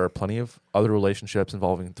reality there are plenty of other relationships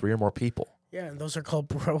involving 3 or more people. Yeah, and those are called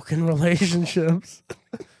broken relationships.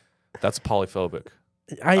 That's polyphobic.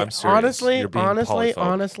 I'm serious. You're being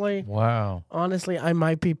polyphobic. Wow. Honestly, I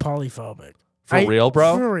might be polyphobic. For real,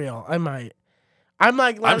 bro? For real, I might. I'm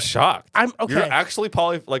like, I'm shocked. I'm okay. You're actually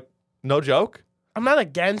no joke? I'm not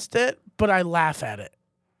against it, but I laugh at it.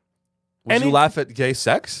 Would you laugh at gay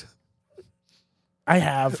sex? I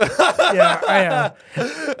have. Yeah, I have.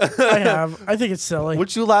 I have. I think it's silly.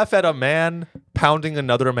 Would you laugh at a man pounding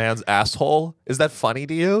another man's asshole? Is that funny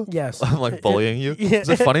to you? Yes. I'm like bullying you. Yeah. Is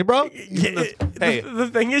it funny, bro? Yeah, Hey. the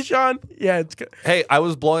thing is, Sean. Yeah, it's good. Hey, I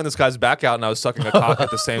was blowing this guy's back out and I was sucking a cock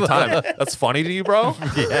at the same time. That's funny to you, bro?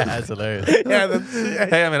 Yeah, that's hilarious. Yeah,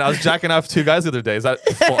 Hey, I mean, I was jacking off 2 guys the other day. Is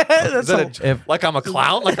that like I'm a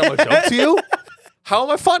clown? Like I'm a joke to you? How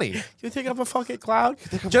am I funny? You think I'm a fucking clown?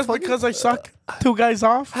 I'm Just funny? because I suck 2 guys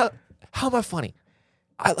off? How am I funny?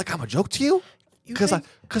 I'm a joke to you? Because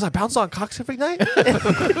I bounce on cocks every night?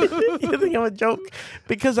 You think I'm a joke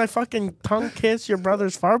because I fucking tongue kiss your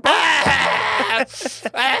brother's fart ball?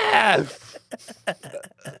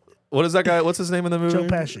 What is that guy? What's his name in the movie? Joe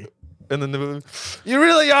Pesci. In the movie. You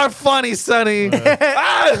really are funny, Sonny.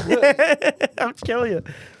 I'm killing you.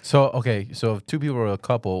 So okay, so if 2 people are a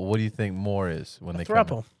couple, what do you think more is when they come?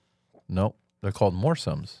 Throuple. Nope, they're called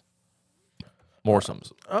moresomes.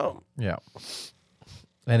 Moresomes. Oh, Yeah,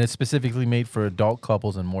 and it's specifically made for adult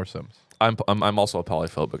couples and moresomes. I'm also a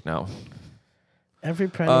polyphobic now. every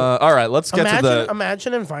pregnant. All right, let's get to the.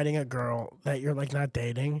 Imagine inviting a girl that you're like not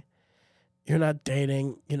dating. You're not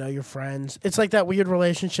dating, you know, you're friends. It's like that weird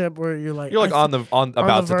relationship where you're like You're like about the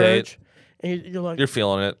to date. verge, and you're like You're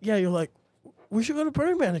feeling it. yeah, you're like, we should go to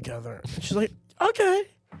Burning Man together. And she's like, okay.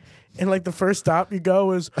 And like the first stop you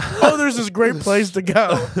go is, oh, there's this great place to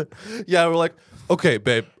go. Yeah, we're like, okay,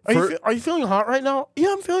 babe. Are you feeling hot right now? Yeah,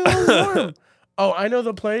 I'm feeling a little warm. Oh, I know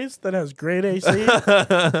the place that has great AC.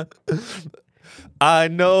 I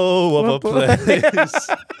know of a place.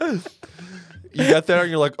 You get there and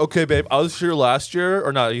you're like, okay, babe, I was here last year.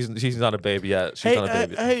 Or not, she's not a babe yet. She's not a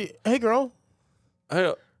baby. hey, girl.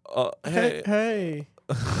 Hey, Hey.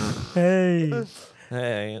 Hey.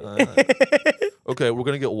 hey. Okay, we're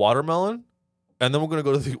going to get watermelon, and then we're going to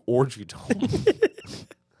go to the orgy dome.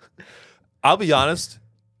 I'll be honest.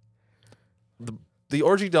 The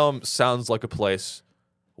orgy dome sounds like a place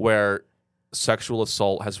where sexual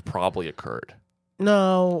assault has probably occurred.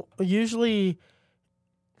 No, usually...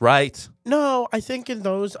 Right. No, I think in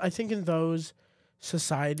those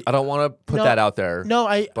society. I don't want to put that out there. No,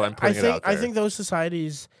 but I'm putting it out there. I think those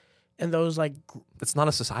societies and those like It's not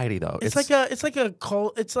a society though. it's like a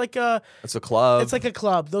cult. It's like a club. It's like a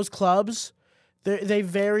club. Those clubs, they're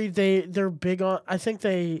big on. I think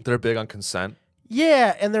they're big on consent.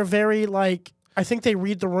 Yeah, and they're very like. I think they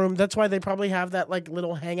read the room. That's why they probably have that like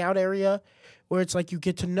little hangout area where it's like you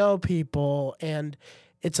get to know people, and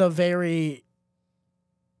it's a very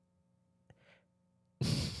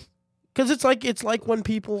because it's like when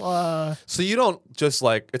people So you don't just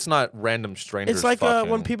like it's not random strangers. it's like fucking,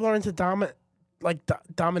 when people are into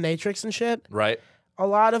dominatrix and shit. right? A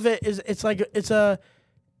lot of it is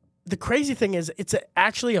the crazy thing is it's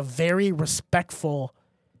actually a very respectful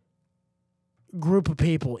group of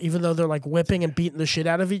people, even though they're like whipping and beating the shit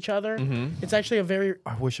out of each other. Mm-hmm. It's actually a very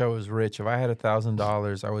I wish I was rich. If I had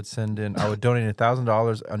 $1,000, I would donate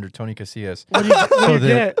 $1,000 under Tony Casillas. what do you So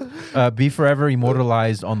get? that be forever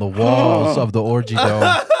immortalized on the walls of the orgy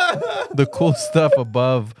dome. The cool stuff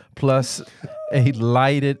above, plus a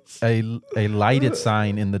lighted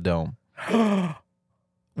sign in the dome.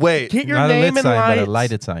 Wait, Get your Not a name lit and sign, lights. but a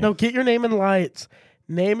lighted sign. No, get your name and lights.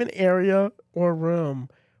 Name an area or room,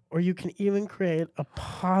 or you can even create a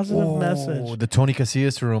positive message. The Tony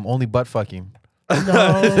Casillas room, only butt fucking.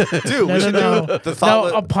 No, dude, we should do the no,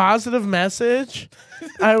 thoughtless. a positive message.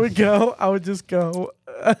 I would just go.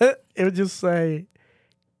 It would just say,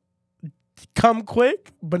 "Come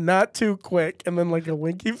quick, but not too quick," and then like a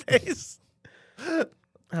winky face. I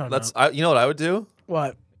don't know. You know what I would do?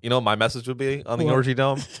 What? You know what my message would be on the What? orgy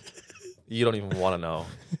dome? You don't even want to know.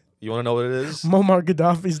 You want to know what it is? Muammar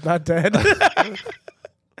Gaddafi's not dead.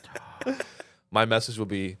 My message would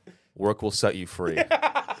be, work will set you free.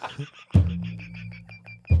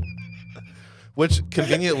 Which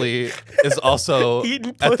conveniently is also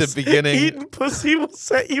at the beginning. Eating pussy will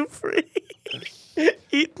set you free.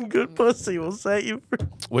 Eating good pussy will set you free.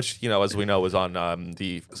 Which, you know, as we know, was on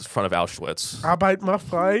the front of Auschwitz. Arbeit macht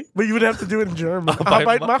frei. But you would have to do it in German.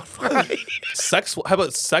 Arbeit Arbeit macht frei. How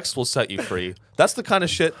about sex will set you free? That's the kind of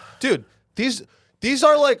shit, dude. These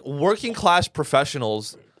are like working class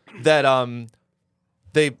professionals that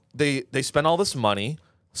they spend all this money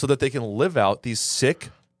so that they can live out these sick,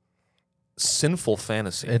 sinful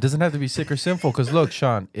fantasies. It doesn't have to be sick or sinful. Because look,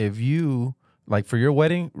 Sean, if you like for your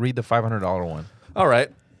wedding, read the $500 one. All right.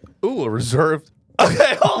 Ooh, a reserved.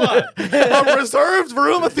 Okay, hold on. A reserved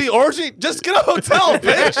room at the orgy. Just get a hotel,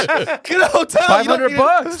 bitch. Get a hotel. You don't need-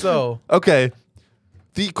 $500 though. Okay.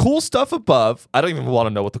 The cool stuff above, I don't even want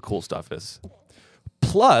to know what the cool stuff is.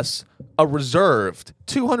 Plus a reserved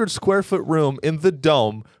 200 square foot room in the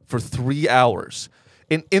dome for 3 hours.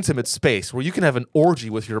 An intimate space where you can have an orgy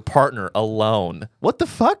with your partner alone. What the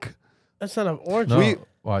fuck? That's not an orgy. No,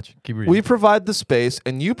 watch. Keep reading. We provide the space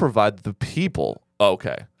and you provide the people.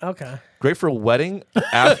 Okay. Okay. Great for wedding,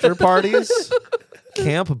 after parties,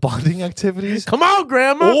 camp bonding activities, Come on,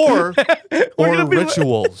 Grandma. or gonna be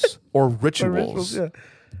rituals. Or Or rituals. rituals, yeah.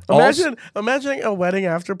 Also- Imagining a wedding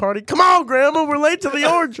after party. Come on, Grandma, we're late to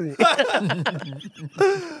the orgy.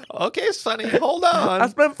 Okay, Sonny, hold I on.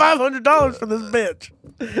 spent $500 for this bitch.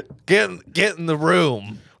 Get in the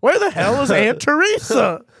room. Where the hell is Aunt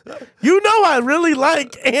Teresa? You know I really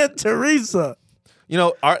like Aunt Teresa. You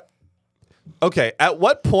know, okay, at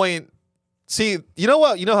what point see, you know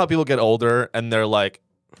what? You know how people get older and they're like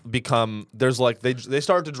there's like they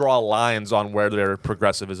start to draw lines on where their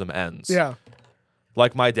progressivism ends. Yeah.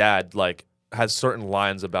 Like my dad like has certain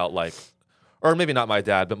lines about like, or maybe not my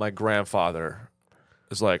dad, but my grandfather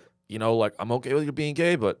is like, you know, like I'm okay with you being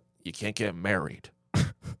gay, but you can't get married.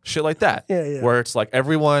 Shit like that. Yeah. Where it's like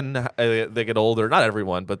everyone, they get older, not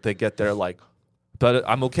everyone, but they get there like, but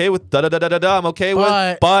I'm okay with da da da da da da. I'm okay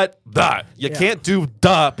with but that. You can't do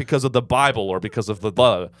da because of the Bible or because of the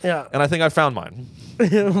blah. Yeah. And I think I found mine.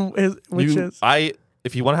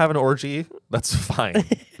 If you want to have an orgy, that's fine.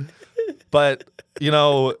 But you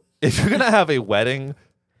know, if you're gonna have a wedding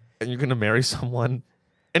and you're gonna marry someone,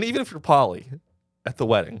 and even if you're poly at the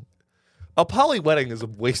wedding, a poly wedding is a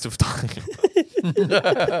waste of time.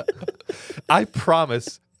 I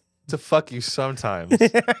promise to fuck you sometimes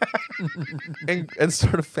and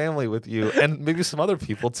start a family with you and maybe some other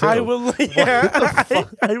people too. I will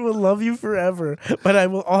I will love you forever, but I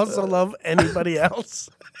will also love anybody else.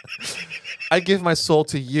 I give my soul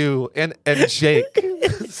to you and Jake.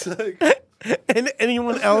 It's like, And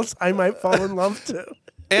anyone else I might fall in love to.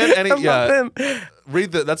 and any I love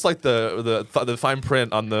read that's like the fine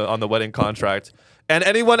print on the wedding contract. And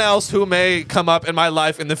anyone else who may come up in my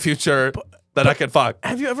life in the future that I can fuck.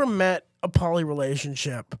 Have you ever met a poly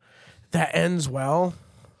relationship that ends well?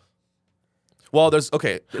 Well, is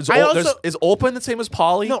open the same as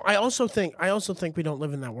poly? No, I also think we don't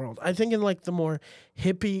live in that world. I think in like the more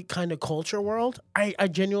hippie kind of culture world, I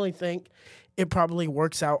genuinely think it probably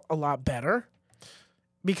works out a lot better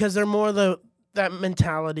because they're more that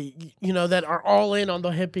mentality, that are all in on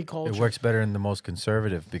the hippie culture. It works better in the most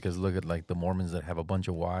conservative because look at like the Mormons that have a bunch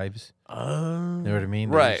of wives. You know what I mean?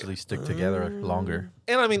 They Right. usually stick together longer.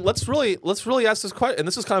 And I mean, let's really ask this question. And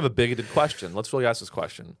this is kind of a bigoted question. Let's really ask this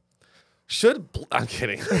question. I'm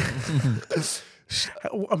kidding.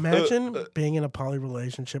 Imagine being in a poly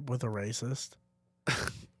relationship with a racist,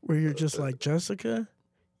 where you're just like, Jessica,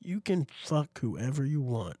 you can fuck whoever you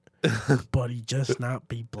want, but he just not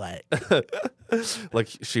be black. Like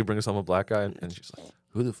she brings home a black guy, and she's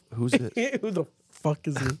like, "Who's it? Who the fuck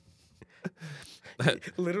is he?"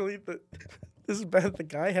 Literally, this is bad. The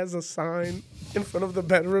guy has a sign in front of the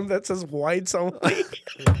bedroom that says "whites only."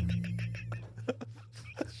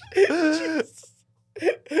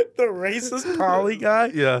 The racist poly guy.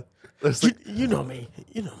 Yeah, You know me.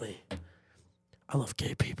 You know me. I love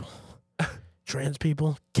gay people. Trans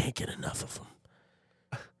people, can't get enough of them.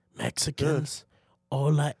 Mexicans,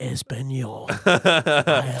 hola español.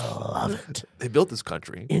 I love it. They built this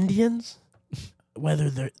country. Indians, whether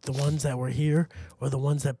they're the ones that were here or the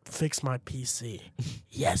ones that fixed my PC.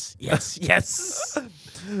 Yes, yes, yes.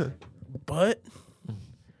 But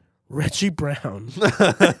Reggie Brown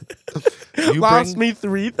lost me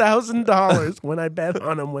 $3,000 when I bet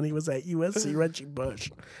on him when he was at USC Reggie Bush.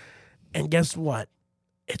 And guess what?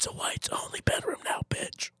 It's a whites only bedroom now,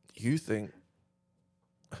 bitch. You think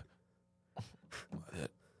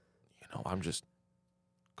that, I'm just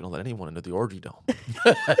going to let anyone into the orgy dome.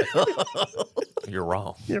 You're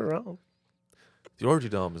wrong. You're wrong. The orgy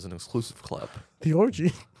dome is an exclusive club. The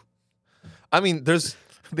orgy. I mean, there's...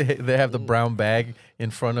 They have the brown bag in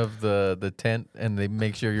front of the tent, and they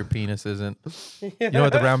make sure your penis isn't. You know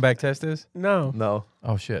what the brown bag test is? No.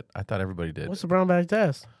 Oh shit! I thought everybody did. What's the brown bag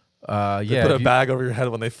test? Yeah, They put a bag over your head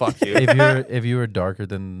when they fuck you. if you were darker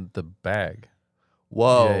than the bag.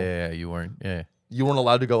 Whoa. Yeah, you weren't. Yeah, You weren't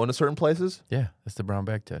allowed to go into certain places? yeah. That's the brown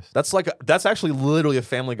bag test. That's actually literally a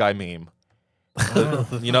Family Guy meme.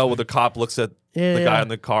 Where the cop looks at the guy in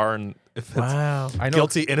the car and if it's Wow. I know.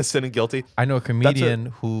 guilty, innocent, and guilty. I know a comedian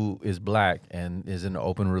who is black and is in an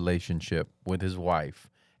open relationship with his wife,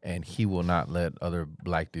 and he will not let other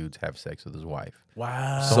black dudes have sex with his wife.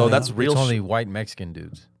 Wow. So that's real. It's only white Mexican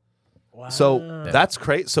dudes. Wow. So that's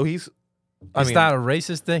crazy. So he's. It's not a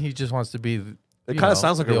racist thing. He just wants to be. It kind of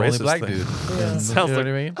sounds like a the only racist black thing. dude. Yeah. You Sounds know like- what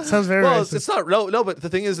I mean? Sounds very Well, racist. it's not. No. But the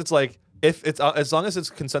thing is, it's like if it's as long as it's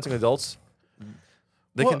consenting adults,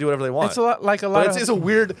 they can do whatever they want. It's a lot like a lot But of. it's a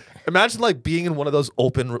weird. Imagine like being in one of those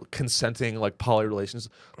open, consenting like poly relations.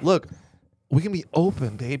 Look, we can be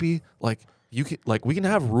open, baby. Like you can, we can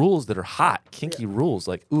have rules that are hot, kinky rules.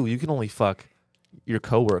 Like, ooh, you can only fuck your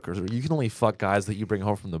coworkers, or you can only fuck guys that you bring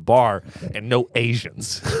home from the bar, and no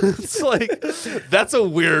Asians. It's like that's a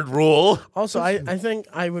weird rule. Also, I think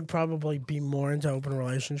I would probably be more into open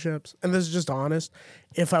relationships, and this is just honest,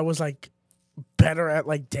 if I was like better at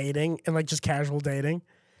like dating and like just casual dating.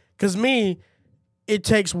 Because it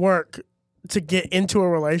takes work to get into a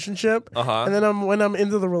relationship. And then when I'm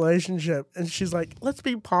into the relationship and she's like, let's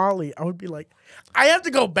be poly, I would be like, I have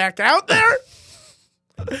to go back out there?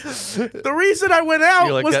 The reason I went out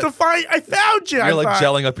You're like was that- to find, I found you. You're I like thought.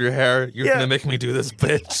 gelling up your hair. You're Yeah. gonna make me do this,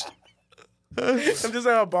 bitch. I'm just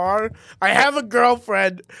at a bar. I have a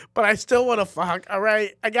girlfriend, but I still want to fuck. All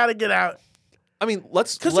right, I gotta get out I mean,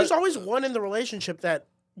 because there's always one in the relationship that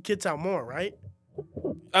gets out more, right?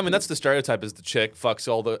 I mean, that's the stereotype: is the chick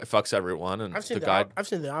fucks everyone, and I've seen the guy. I've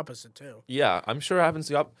seen the opposite too. Yeah, I'm sure it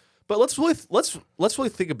happens. But let's really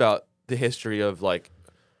think about the history of like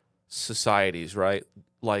societies, right?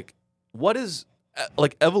 Like, what is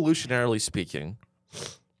like evolutionarily speaking?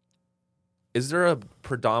 Is there a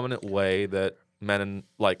predominant way that men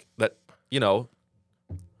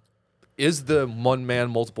is the one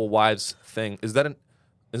man multiple wives thing? Is that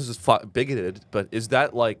this is bigoted, but is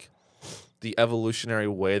that like the evolutionary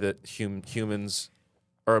way that humans,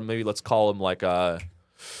 or maybe let's call them like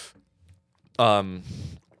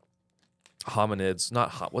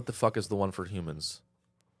hominids? What the fuck is the one for humans?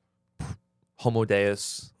 Homo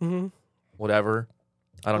Deus, whatever.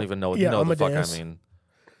 I don't even know. Yeah, you know what the fuck I Amadeus. mean.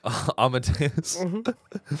 Amadeus.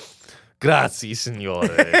 Grazie, signore.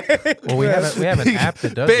 Well, we have an app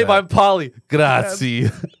that does Babe, that. I'm Polly. Grazie.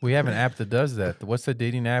 We have an app that does that. What's the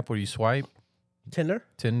dating app where you swipe? Tinder.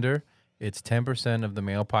 Tinder. It's 10% of the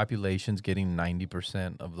male population's getting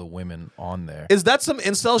 90% of the women on there. Is that some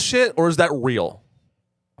incel shit or is that real?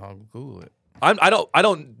 I'll Google it. I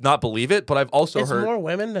don't not believe it, but I've also It's heard more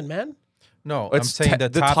women than men. No, I'm It's saying the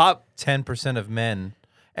the top- top 10% of men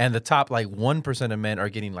and the top like 1% of men are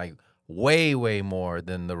getting like way more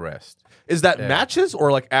than the rest. is that Yeah. matches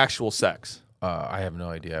or like actual sex? I have no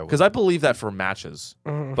idea. Because I believe that for matches,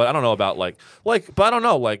 but I don't know about but I don't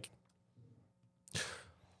know,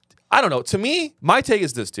 I don't know. To me, my take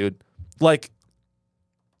is this, dude. Like,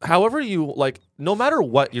 however you no matter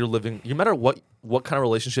what you're living, no matter what kind of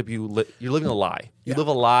relationship you're living a lie. You live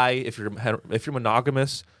a lie. If you're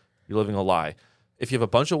monogamous, you're living a lie. If you have a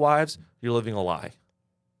bunch of wives, you're living a lie.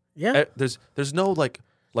 Yeah. There's no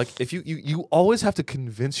if you always have to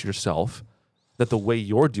convince yourself that the way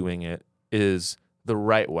you're doing it is the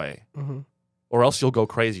right way, or else you'll go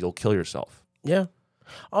crazy. You'll kill yourself. Yeah.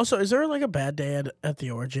 Also, is there like a bad day at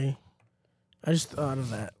the orgy? I just thought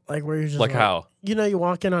of that. Like where you're just Like how? You know, you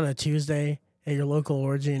walk in on a Tuesday at your local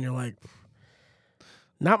orgy and you're like,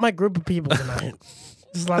 not my group of people tonight.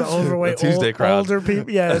 There's a lot of overweight, Tuesday crowd. older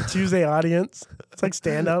people. Yeah, a Tuesday audience. It's like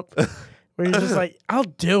stand up where you're just like, I'll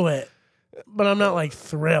do it, but I'm not like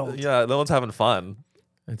thrilled. Yeah, no one's having fun.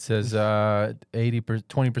 It says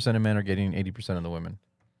 20% of men are getting 80% of the women.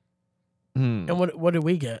 And what do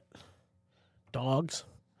we get? Dogs.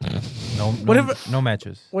 No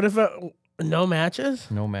matches. What if no matches?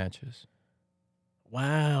 No matches.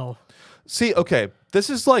 Wow. See, okay, this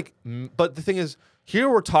is but the thing is, here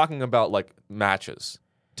we're talking about matches,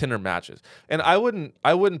 Tinder matches, and I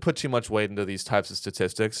wouldn't put too much weight into these types of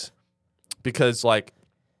statistics, because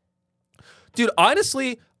dude,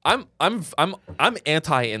 honestly, I'm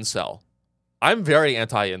anti-incel. I'm very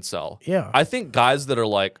anti-incel. Yeah. I think guys that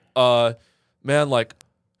are man,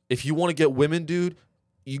 if you want to get women, dude,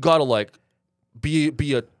 you gotta be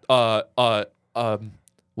a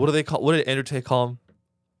what do they call? What did Andrew Tate call him?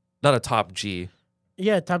 Not a top G.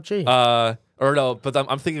 Yeah, top G. Or no, but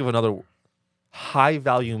I'm thinking of another high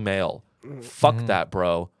value male. Fuck that,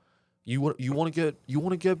 bro. You want to get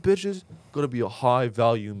bitches? Gotta be a high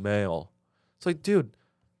value male. It's like, dude,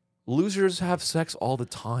 losers have sex all the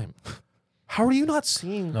time. How are you not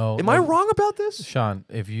seeing? No, Am I wrong about this? Sean,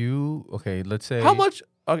 if you let's say How much?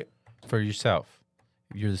 Okay. for yourself,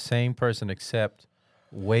 you're the same person except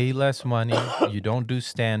way less money. You don't do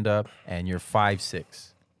stand up, and you're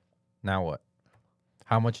 5'6". Now what?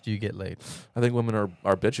 How much do you get laid? I think women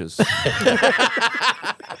are bitches.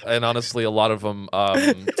 And honestly, a lot of them,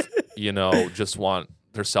 just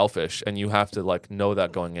they're selfish, and you have to know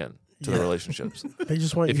that going in to the relationships. They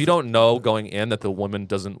just want If you don't know going in that the woman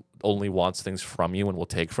doesn't only wants things from you and will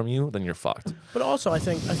take from you, then you're fucked. But also, I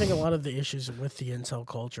think a lot of the issues with the incel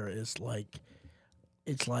culture is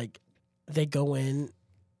it's like they go in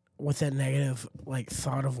with that negative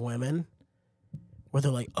thought of women, where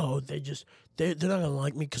they're like, oh, they're not gonna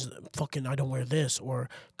like me because fucking I don't wear this, or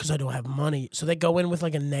because I don't have money. So they go in with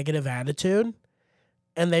a negative attitude,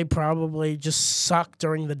 and they probably just suck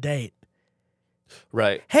during the date.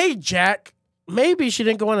 Right. Hey, Jack, maybe she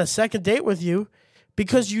didn't go on a second date with you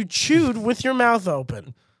because you chewed with your mouth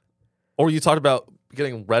open. Or you talked about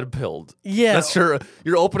getting red pilled. Yeah. That's your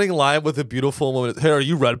opening line with a beautiful woman. Hey, are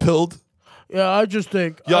you red pilled? Yeah, I just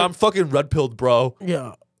think. Yeah, I'm fucking red pilled, bro.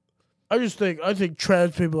 Yeah. I think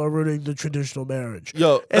trans people are ruining the traditional marriage.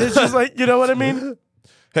 Yo. And it's just you know what I mean?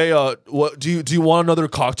 Hey, what do you want another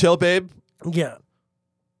cocktail, babe? Yeah.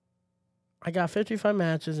 I got 55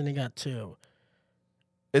 matches and he got 2.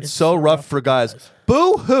 It's so rough for guys.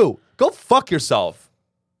 Boo hoo. Go fuck yourself.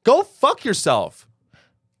 Go fuck yourself.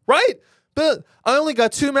 Right? But I only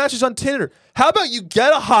got 2 matches on Tinder. How about you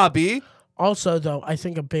get a hobby? Also, though, I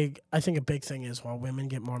think a big thing is why women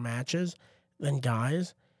get more matches than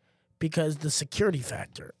guys, because the security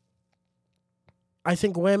factor. I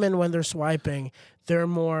think women, when they're swiping, they're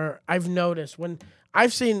more. I've noticed when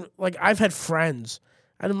I've seen I've had friends.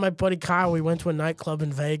 I had my buddy Kyle. We went to a nightclub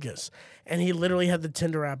in Vegas, and he literally had the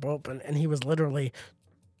Tinder app open, and he was literally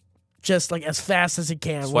just as fast as he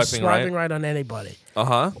can, swiping right on anybody.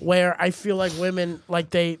 Where I feel like women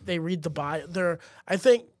they read the bio. I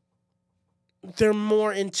think they're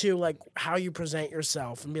more into how you present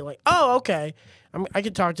yourself and be like, oh, okay, I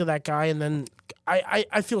could talk to that guy, and then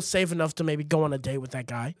I feel safe enough to maybe go on a date with that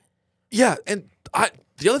guy. Yeah, and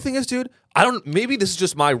the other thing is, dude, maybe this is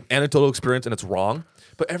just my anecdotal experience and it's wrong,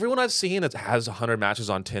 but everyone I've seen that has 100 matches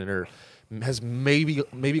on Tinder has maybe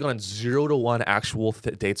gone on 0 to 1 actual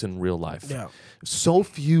dates in real life. Yeah. So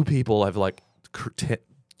few people have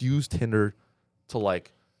used Tinder to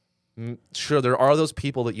sure, there are those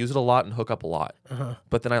people that use it a lot and hook up a lot.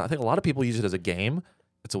 But then I think a lot of people use it as a game.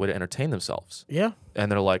 It's a way to entertain themselves. Yeah.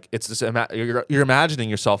 And they're it's this you're imagining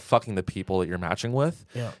yourself fucking the people that you're matching with.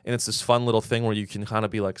 Yeah. And it's this fun little thing where you can kind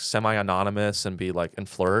of be semi-anonymous and be and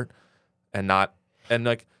flirt and not and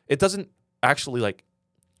it doesn't actually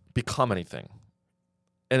become anything.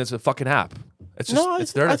 And it's a fucking app. It's just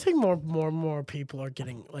it's there. I think more people are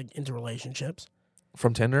getting into relationships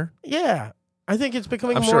from Tinder. Yeah. I think it's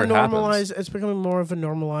becoming I'm more sure it normalized. happens. It's becoming more of a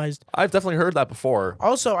normalized. I've definitely heard that before.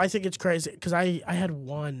 Also, I think it's crazy because I had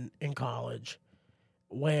one in college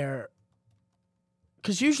where,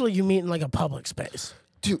 because usually you meet in like a public space.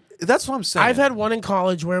 Dude, that's what I'm saying. I've had one in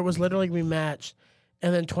college where it was literally we matched,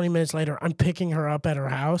 and then 20 minutes later, I'm picking her up at her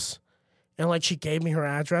house, and like she gave me her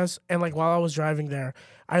address, and like while I was driving there,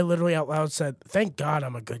 I literally out loud said, "Thank God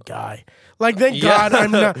I'm a good guy." Like, thank God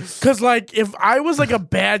I'm not, because like if I was like a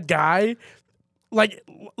bad guy, like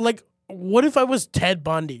what if I was Ted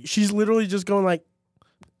Bundy? She's literally just going like,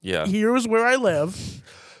 yeah. "Here's where I live."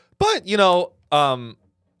 But you know,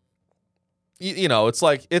 it's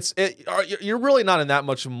like you're really not in that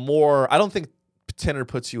much more. I don't think Tinder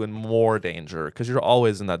puts you in more danger because you're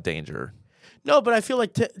always in that danger. No, but I feel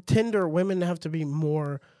like Tinder women have to be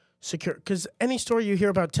more secure because any story you hear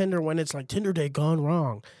about Tinder when it's like Tinder date gone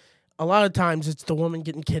wrong, a lot of times it's the woman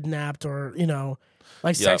getting kidnapped or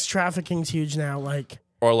like sex trafficking's huge now. Like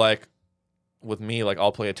or like with me, like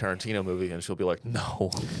I'll play a Tarantino movie and she'll be like,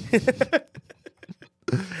 no.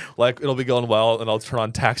 Like it'll be going well, and I'll turn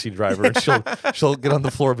on Taxi Driver, and she'll get on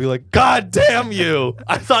the floor and be like, "God damn you!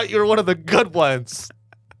 I thought you were one of the good ones."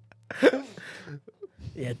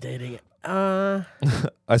 Yeah, dating. I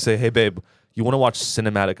say, "Hey babe, you want to watch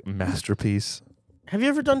Cinematic Masterpiece?" Have you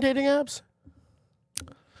ever done dating apps?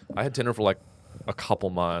 I had Tinder for like a couple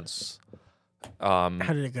months. How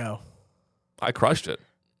did it go? I crushed it.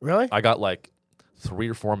 Really? I got like 3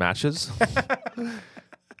 or 4 matches.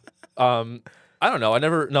 I don't know.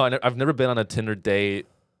 I've never been on a Tinder date.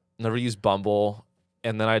 Never used Bumble,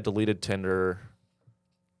 and then I deleted Tinder.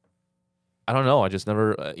 I don't know. I just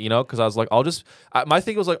never, because I was like, my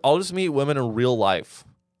thing was like, I'll just meet women in real life.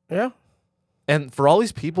 Yeah. And for all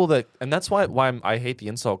these people and that's why I hate the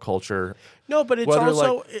incel culture. No, but it's Whether,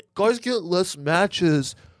 also like, guys get less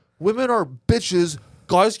matches. Women are bitches.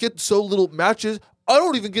 Guys get so little matches. I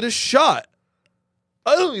don't even get a shot.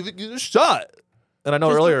 And I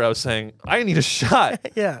know earlier I was saying I need a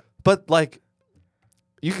shot. Yeah. But like,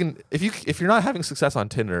 you can if you're not having success on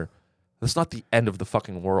Tinder, that's not the end of the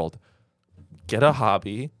fucking world. Get a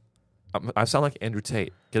hobby. I sound like Andrew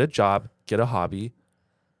Tate. Get a job. Get a hobby.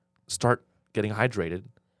 Start getting hydrated.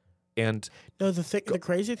 And no, the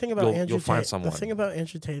crazy thing about Andrew you'll find Tate, someone. the thing about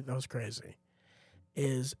Andrew Tate that was crazy,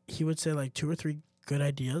 is he would say like 2 or 3 good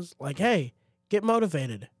ideas, like, "Hey, get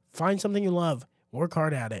motivated, find something you love, work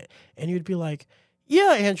hard at it," and you'd be like,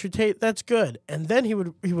 "Yeah, Andrew Tate, that's good." And then he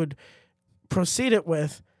would proceed it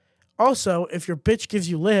with, "Also, if your bitch gives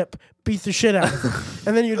you lip, beat the shit out of her."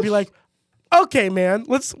 And then you'd be like, "Okay, man,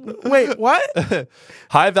 wait, what?"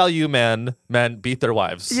 High value men beat their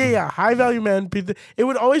wives. Yeah, high value men beat it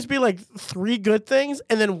would always be like 3 good things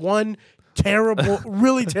and then 1 terrible,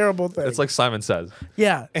 really terrible thing. It's like Simon Says.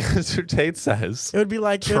 Yeah. Andrew Tate says, It would be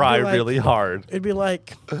like try really hard. It'd be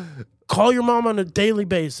like, call your mom on a daily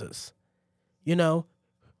basis.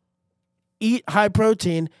 Eat high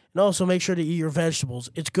protein and also make sure to eat your vegetables.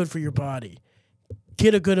 It's good for your body.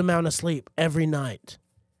 Get a good amount of sleep every night.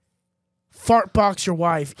 Fart box your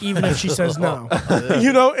wife even if she says no. And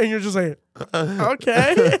you're just like,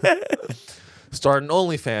 okay. Start an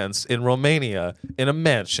OnlyFans in Romania in a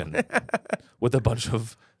mansion with a bunch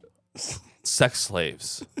of sex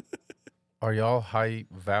slaves. Are y'all high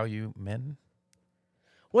value men?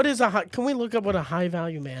 What is can we look up what a high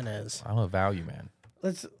value man is? I'm a value man.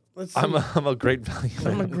 Let's see. I'm a great value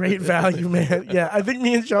man. I'm a great value man. Yeah, I think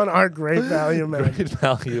me and Sean are great value men. Great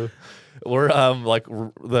value. We're like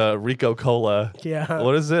the Rico Cola. Yeah.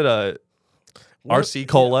 What is it? RC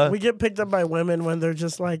Cola. We get picked up by women when they're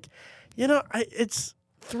just like, it's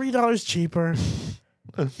 $3 cheaper.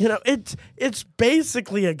 It's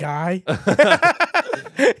basically a guy.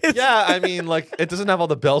 Yeah, I mean, like, it doesn't have all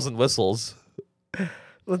the bells and whistles.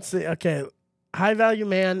 Let's see. Okay. High value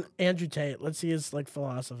man, Andrew Tate. Let's see his like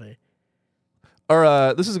philosophy.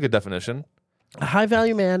 Or this is a good definition. A high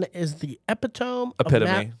value man is the epitome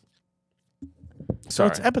Epitome. So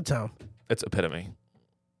it's epitome. It's epitome.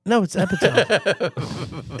 No, it's epitome.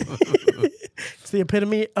 It's the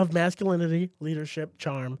epitome of masculinity, leadership,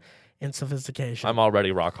 charm, and sophistication. I'm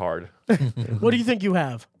already rock hard. What do you think you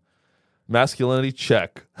have? Masculinity,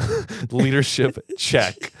 check. Leadership,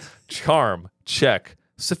 check. Charm, check.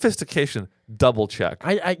 Sophistication, double check.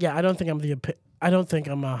 I don't think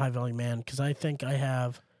I'm a high value man because I think I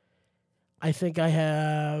have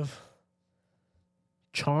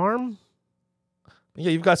charm.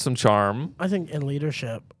 Yeah, you've got some charm. I think in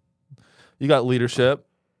leadership. You got leadership,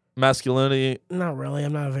 masculinity. Not really.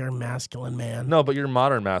 I'm not a very masculine man. No, but you're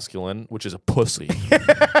modern masculine, which is a pussy.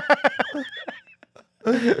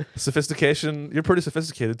 Sophistication, you're pretty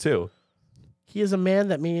sophisticated too. He is a man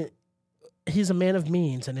that He's a man of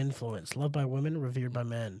means and influence, loved by women, revered by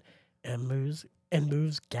men, and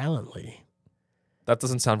moves gallantly. That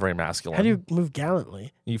doesn't sound very masculine. How do you move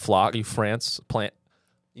gallantly? You flock, you prance.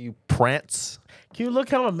 Can you look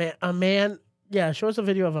how a man? Yeah, show us a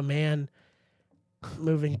video of a man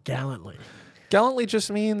moving gallantly. Gallantly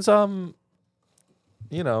just means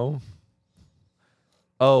you know.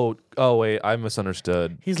 Oh wait, I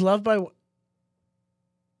misunderstood. He's loved by.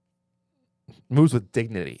 Moves with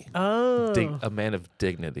dignity. Oh, A man of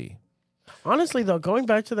dignity. honestly, though, going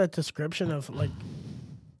back to that description of like,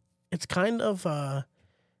 it's kind of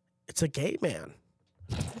it's a gay man.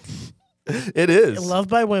 It is. Loved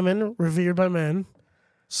by women, revered by men,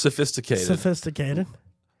 Sophisticated.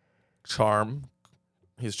 Charm.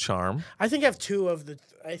 He's charm. I think I have two of the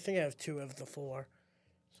four.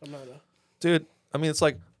 So I'm not Dude, I mean, it's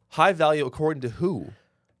like high value according to who?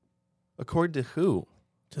 According to who?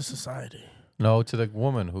 to society. No, to the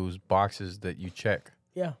woman whose boxes that you check.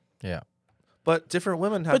 Yeah. Yeah. But different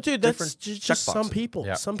women have But dude, different that's just some checkboxes. people.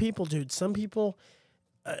 Yeah. Some people, dude. Some people.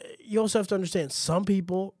 You also have to understand. Some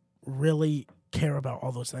people really care about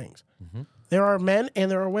all those things. Mhm. There are men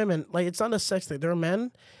and there are women. Like it's not a sex thing. There are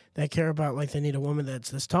men that care about like they need a woman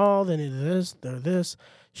that's this tall. They need this. They're this.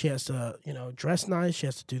 She has to dress nice. She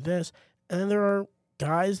has to do this. And then there are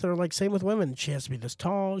guys that are like same with women. She has to be this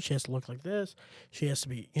tall. She has to look like this. She has to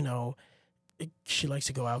be she likes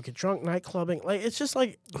to go out, get drunk, night clubbing. Like it's just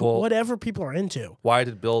like whatever people are into. Why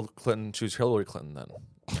did Bill Clinton choose Hillary Clinton then?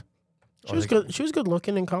 She was good. She was good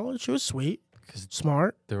looking in college. She was sweet,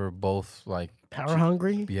 smart, They were both like, power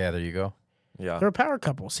hungry. yeah, there you go. Yeah. They're a power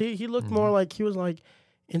couple. See, he looked more like he was like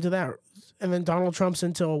into that. And then Donald Trump's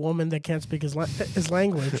into a woman that can't speak his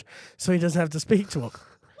language, so he doesn't have to speak to him.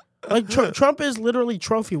 Like Trump is literally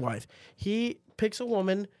trophy wife. He picks a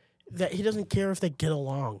woman that he doesn't care if they get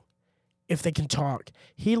along, if they can talk.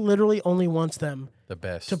 He literally only wants them The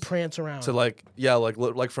best. to prance around. So like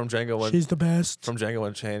from Django She's the best. from Django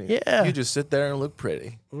Unchained. Yeah. You just sit there and look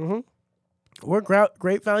pretty. Mm-hmm. We're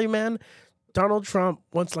great value man. Donald Trump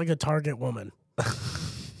wants like a Target woman.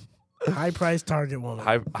 High price Target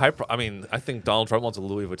woman. I mean, I think Donald Trump wants a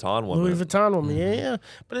Louis Vuitton woman. Louis Vuitton woman, yeah.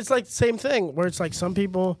 But it's like the same thing where it's like some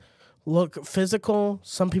people look physical,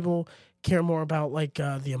 some people care more about like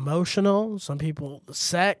the emotional, some people the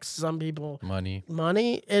sex, some people Money.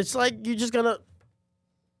 It's like you just gotta.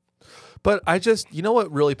 But you know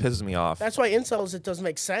what really pisses me off? That's why incels, it doesn't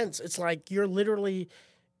make sense. It's like you're literally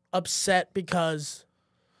upset because,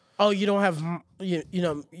 you don't have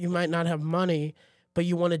you might not have money, but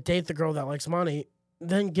you want to date the girl that likes money.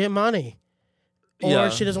 Then get money. Or Yeah.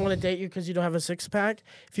 she doesn't want to date you because you don't have a six pack.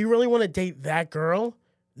 If you really want to date that girl,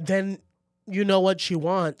 then you know what she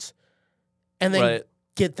wants, and then Right.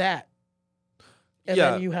 get that, and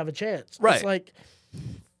Yeah. then you have a chance. Right. It's like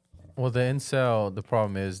Well, the incel, the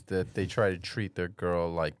problem is that they try to treat their girl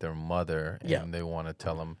like their mother, and Yeah. they want to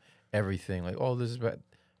tell them everything, like, oh, this is bad.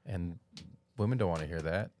 And women don't want to hear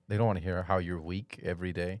that. They don't want to hear how you're weak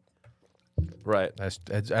every day. Right.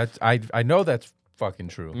 I know that's fucking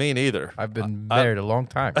true. Me neither. I've been married a long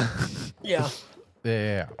time. yeah.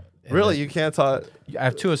 Yeah. And Really, you can't talk.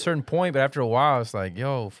 to a certain point, but after a while, it's like,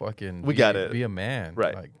 yo, fucking, Get it. Be a man,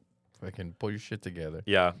 Right. Like, fucking pull your shit together.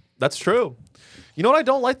 Yeah, that's true. You know what I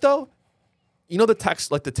don't like though? You know the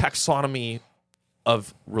taxonomy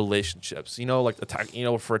of relationships. You know, like for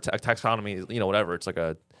a taxonomy, whatever. It's like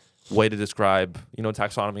a way to describe. You know what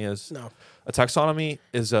taxonomy is? No. A taxonomy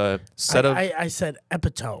is a set of. I said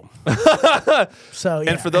epitome. So yeah.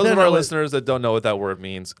 And for those of our listeners that don't know what that word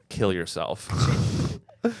means, kill yourself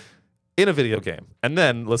in a video game, and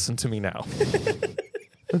then listen to me now.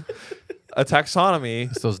 A taxonomy.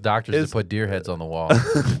 It's those doctors that put deer heads on the wall.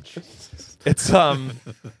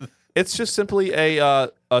 It's just simply a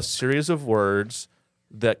series of words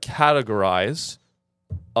that categorize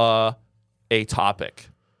a topic.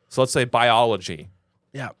 So let's say biology.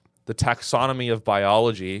 Yeah. The taxonomy of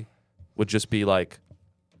biology would just be like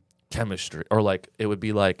chemistry, or like it would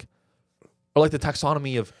be like, or like the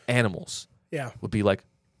taxonomy of animals Yeah. would be like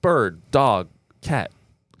bird, dog, cat,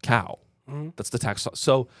 cow. Mm-hmm. That's the taxonomy.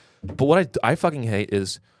 So, but what I fucking hate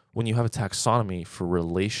is when you have a taxonomy for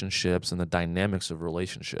relationships and the dynamics of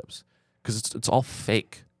relationships, because it's all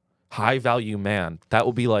fake. High value man, that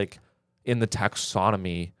will be like in the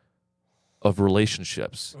taxonomy of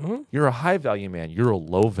relationships. Mm-hmm. You're a high value man. You're a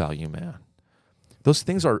low value man. Those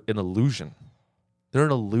things are an illusion. They're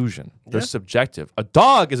an illusion. They're Yeah. subjective. A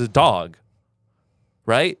dog is a dog,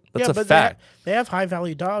 right? That's a but fact. They have high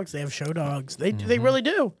value dogs. They have show dogs. They really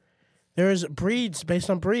do. There's breeds based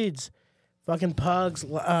on breeds. Fucking pugs,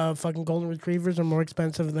 fucking golden retrievers are more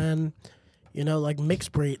expensive than, like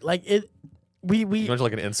mixed breed. Like it, we You mentioned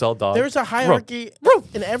like an incel dog. there's a hierarchy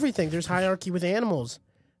in everything. There's hierarchy with animals.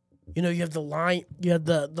 You have the lion,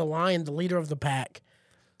 the lion, the leader of the pack,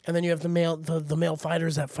 and then you have the male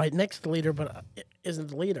fighters that fight next to the leader, but isn't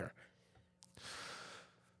the leader.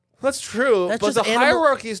 That's true, That's but just the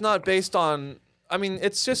hierarchy is not based on. I mean,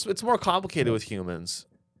 it's more complicated with humans.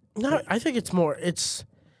 No, I think it's more. It's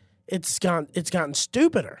gotten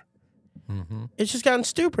stupider. Mm-hmm. It's just gotten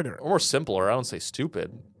stupider. Or more simpler. I don't say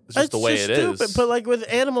stupid. It's just the way it is. Stupid. But like with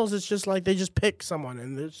animals, it's just like they just pick someone,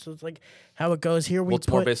 and it's just like how it goes. Here Well, it's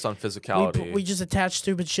more based on physicality. we just attach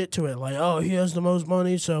stupid shit to it. Like, oh, he has the most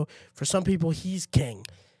money, so for some people he's king,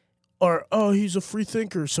 or oh, he's a free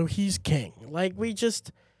thinker, so he's king. Like we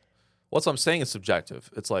just. What I'm saying is subjective.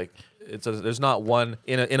 It's like there's not one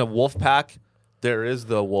in a wolf pack. There is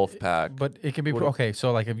the wolf pack, But it can be okay.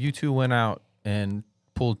 So like if you two went out and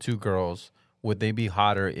pulled two girls, would they be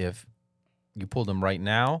hotter if you pulled them right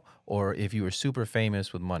now, or if you were super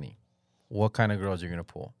famous with money? What kind of girls are you gonna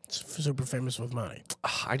pull? Super famous with money.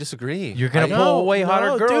 I disagree. You're gonna pull a way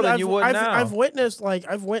hotter girl dude, than you would now. I've witnessed.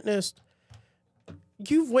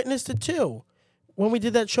 You've witnessed it too. When we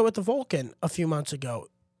did that show at the Vulcan a few months ago,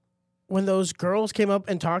 when those girls came up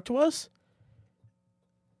and talked to us,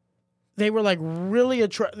 they were like really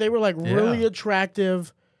really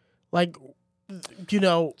attractive, like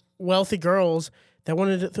wealthy girls that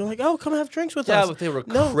wanted to. They're like, oh, come have drinks with us. Yeah, but they were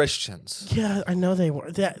Christians. Yeah, I know they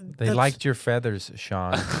were. They liked your feathers,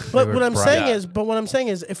 Sean. But what I'm saying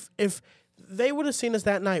is, if they would have seen us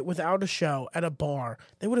that night without a show at a bar,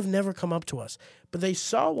 they would have never come up to us. But they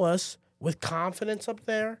saw us with confidence up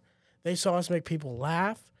there. They saw us make people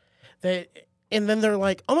laugh. And then they're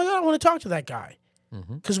like, oh my God, I want to talk to that guy.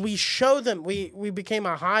 Because we showed them, we became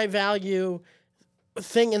a high value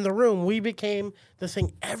thing in the room. We became the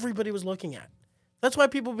thing everybody was looking at. That's why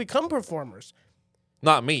people become performers.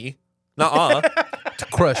 Not me. Nuh-uh. To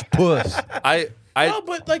crush puss. No,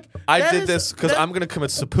 but like I did this because I'm gonna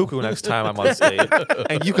commit seppuku next time I'm on stage,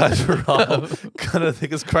 and you guys are all gonna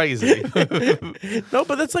think it's crazy. No,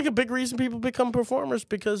 but that's like a big reason people become performers,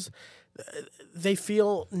 because they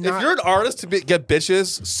feel not. If you're an artist to get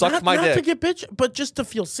bitches, suck my dick. Not to get bitch, but just to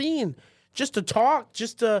feel seen, just to talk,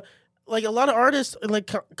 just to like a lot of artists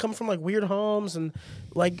like come from like weird homes and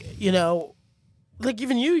like like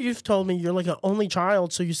even you've told me you're like an only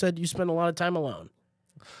child, so you said you spend a lot of time alone.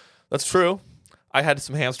 That's true. I had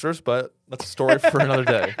some hamsters, but that's a story for another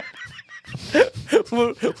day.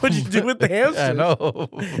 What'd you do with the hamsters? I know.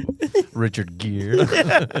 Richard Gere.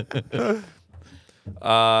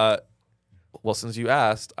 Well, since you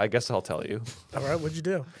asked, I guess I'll tell you. All right, what'd you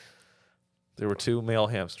do? There were two male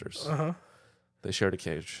hamsters. Uh-huh. They shared a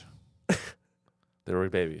cage. They were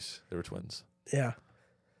babies. They were twins. Yeah.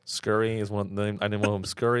 Scurry is one of them. I named one of them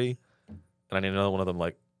Scurry, and I named another one of them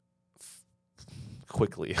like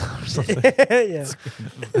Quickly or something. Yeah.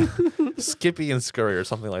 Skippy and Scurry or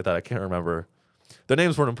something like that. I can't remember. Their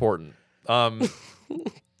names weren't important.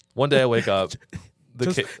 One day I wake up.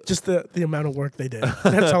 Just the amount of work they did.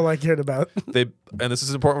 That's all I cared about. And this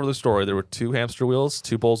is important for the story. There were 2 hamster wheels,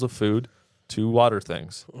 2 bowls of food, 2 water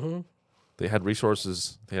things. Mm-hmm. They had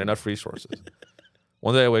resources. They had enough resources.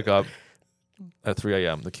 One day I wake up at 3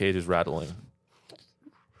 a.m. The cage is rattling.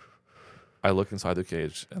 I look inside the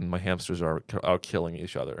cage, and my hamsters are killing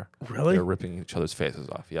each other. Really? They're ripping each other's faces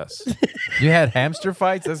off. Yes. You had hamster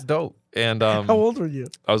fights? That's dope. And how old were you?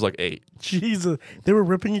 I was like 8. Jesus, they were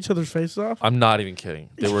ripping each other's faces off. I'm not even kidding.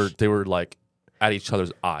 They were like at each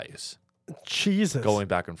other's eyes. Jesus. Going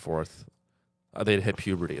back and forth. They'd hit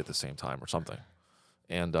puberty at the same time or something.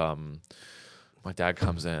 And my dad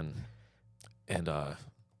comes in and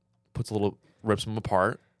rips them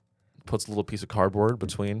apart, puts a little piece of cardboard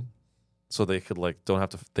between, so they could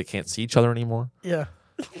they can't see each other anymore. Yeah.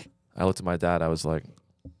 I looked at my dad. I was like,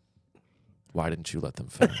 why didn't you let them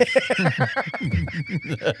finish?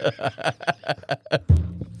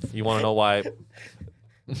 You want to know why?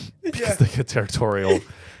 Because they get territorial. And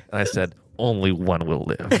I said, only one will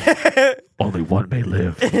live. Only one may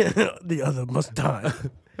live. The other must die.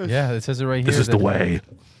 Yeah, it says it right here. This is the way.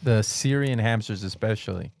 The Syrian hamsters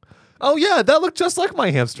especially. Oh, yeah, that looked just like my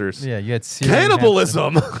hamsters. Yeah, you had Syrian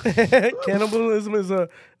Cannibalism. Cannibalism is a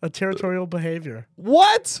territorial behavior.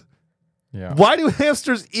 What? Yeah. Why do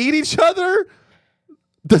hamsters eat each other?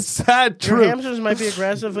 The sad Your truth. hamsters might be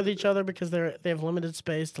aggressive with each other because they have limited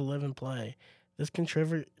space to live and play. This can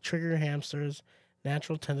trigger your hamsters'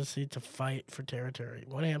 natural tendency to fight for territory.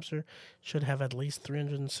 One hamster should have at least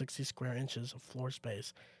 360 square inches of floor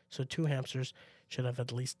space, so 2 hamsters should have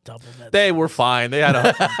at least doubled that. They were fine. They had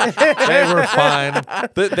they were fine.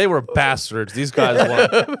 They were bastards. These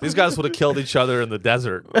guys would have killed each other in the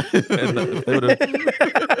desert. And they would have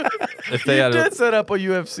if they had did set up a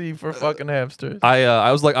UFC for fucking hamsters.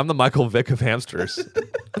 I was like, I'm the Michael Vick of hamsters.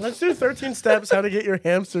 Let's do 13 steps how to get your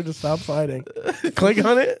hamster to stop fighting. Click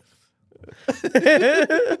on it.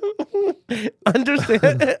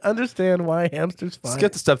 Understand why hamsters fight.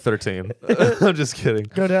 Skip to step 13. I'm just kidding.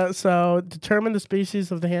 Go down. So, determine the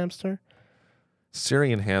species of the hamster.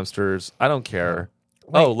 Syrian hamsters. I don't care.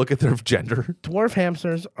 Oh, look at their gender. Dwarf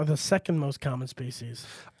hamsters are the second most common species.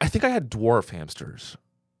 I think I had dwarf hamsters.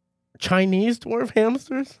 Chinese dwarf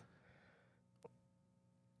hamsters?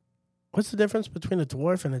 What's the difference between a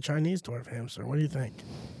dwarf and a Chinese dwarf hamster? What do you think?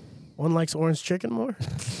 One likes orange chicken more?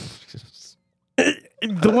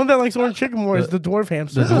 The one that likes orange chicken more is the dwarf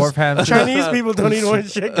hamster. The dwarf hamsters Chinese people don't eat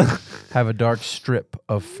orange chicken. have a dark strip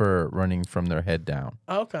of fur running from their head down.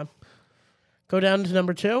 Oh, okay. Go down to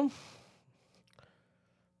number 2.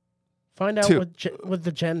 Find out what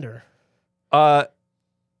the gender. I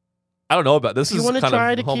don't know about this. Do you want to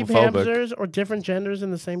try to keep homophobic. hamsters or different genders in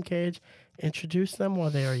the same cage? Introduce them while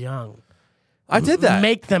they are young. I did that.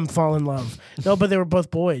 Make them fall in love. No, but they were both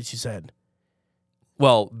boys, you said.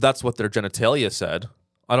 Well, that's what their genitalia said.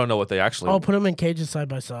 I don't know what they actually. Oh, put them in cages side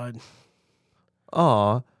by side.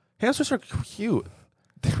 Aw, hamsters are cute.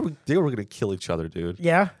 They were gonna kill each other, dude.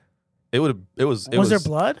 Yeah? It was Was there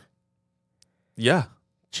blood? Yeah,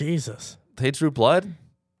 Jesus. they drew blood.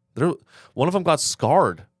 One of them got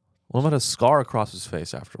scarred. One of them had a scar across his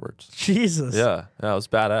face afterwards. Jesus. Yeah, it was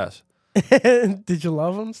badass. Did you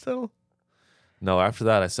love them still? No, after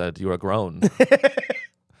that I said, "You are grown."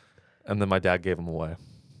 And then my dad gave him away.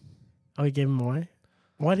 Oh, he gave him away?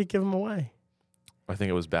 Why did he give him away? I think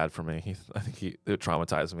it was bad for me. It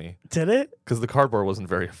traumatized me. Did it? Because the cardboard wasn't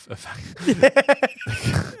very effective.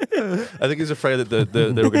 I think he's afraid that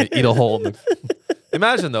they were going to eat a hole.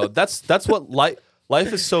 Imagine though, that's what life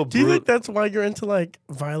is so. Do you think that's why you're into like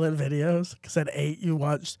violent videos? Because at 8 you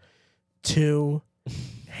watched 2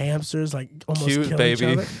 hamsters like almost Cute kill baby.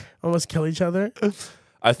 each other. Almost kill each other.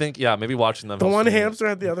 I think maybe watching them. The one helps me. hamster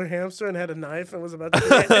had the other hamster and had a knife and was about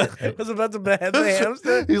to behead the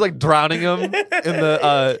hamster. He's like drowning him in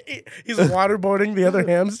the. He's waterboarding the other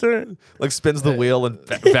hamster. Like spins the wheel and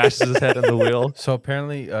bashes his head in the wheel. So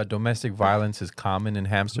apparently, domestic violence is common in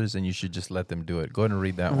hamsters, and you should just let them do it. Go ahead and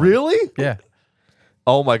read that one. Really? Yeah.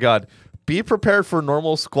 Oh my God! Be prepared for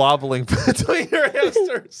normal squabbling between your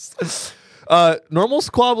hamsters. Normal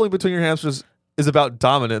squabbling between your hamsters is about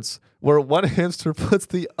dominance, where one hamster puts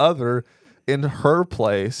the other in her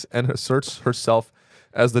place and asserts herself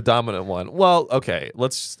as the dominant one. Well, okay,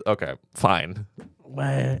 fine.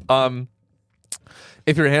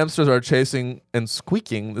 If your hamsters are chasing and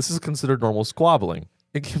squeaking, this is considered normal squabbling.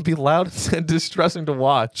 It can be loud and distressing to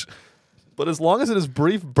watch, but as long as it is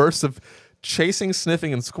brief bursts of chasing,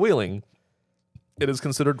 sniffing, and squealing, it is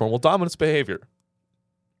considered normal dominance behavior.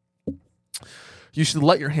 You should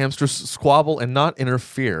let your hamsters squabble and not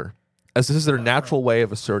interfere, as this is their natural way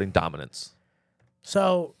of asserting dominance.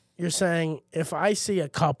 So you're saying if I see a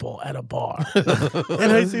couple at a bar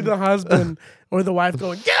and I see the husband or the wife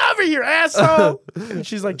going, "Get over here, asshole!" and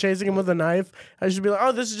she's like chasing him with a knife, I should be like,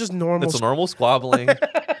 "Oh, this is just normal." It's a normal squabbling.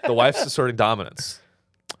 The wife's asserting dominance.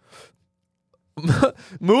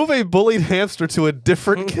 Move a bullied hamster to a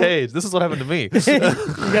different cage. This is what happened to me.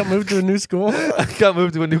 You got moved to a new school? I got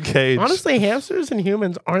moved to a new cage. Honestly, hamsters and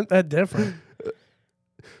humans aren't that different.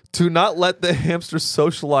 To not let the hamster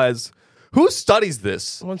socialize. Who studies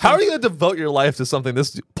this? How are you going to devote your life to something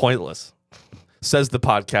this pointless? Says the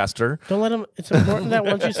podcaster. Don't let them. It's important that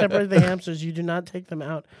once you separate the hamsters, you do not take them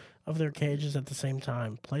out of their cages at the same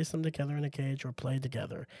time. Place them together in a cage or play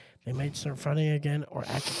together. They may start fighting again or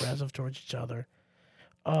act aggressive towards each other.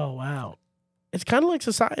 Oh, wow. It's kind of like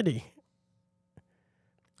society.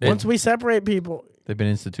 Once we separate people. They've been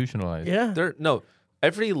institutionalized. Yeah.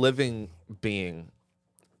 Every living being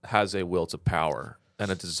has a will to power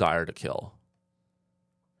and a desire to kill.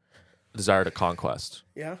 A desire to conquest.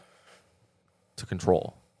 Yeah. To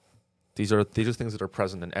control. These are things that are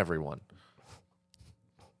present in everyone.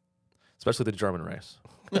 Especially the German race.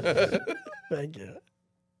 Thank you.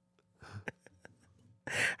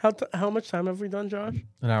 How much time have we done, Josh?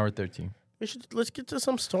 1 hour 13. Let's get to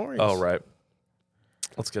some stories. Oh, right.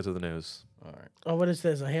 Let's get to the news. All right. Oh, what is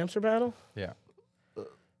this? A hamster battle? Yeah.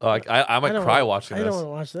 I might cry watching this. I don't want to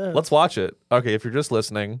watch this. Let's watch it. Okay, if you're just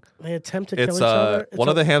listening, They attempt to kill each other. one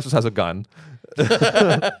of the hamsters has a gun.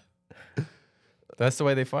 That's the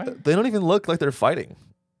way they fight? They don't even look like they're fighting.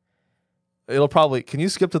 It'll probably. Can you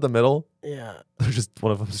skip to the middle? Yeah. They're just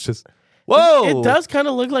one of them's just. Whoa! It does kind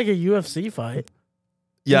of look like a UFC fight.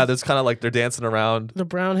 Yeah, there's kind of like they're dancing around. The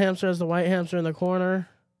brown hamster has the white hamster in the corner.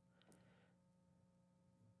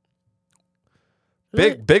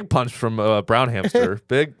 Big punch from brown hamster.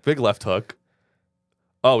 big left hook.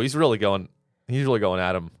 Oh, he's really going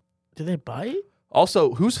at him. Did they bite?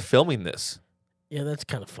 Also, who's filming this? Yeah, that's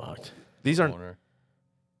kind of fucked. These aren't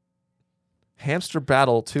hamster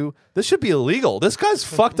battle too. This should be illegal. This guy's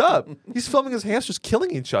fucked up. He's filming his hamsters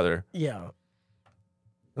killing each other. Yeah. And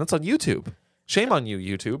that's on YouTube. Shame on you,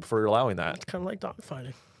 YouTube, for allowing that. It's kind of like dog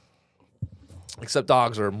fighting. Except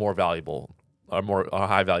dogs are more valuable, are more a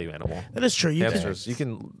high value animal. That is true. Hamsters, you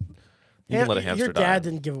can let a hamster Your die. dad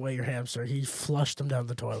didn't give away your hamster. He flushed him down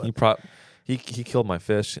the toilet. He killed my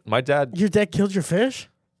fish. My dad. Your dad killed your fish?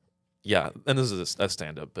 Yeah, and this is a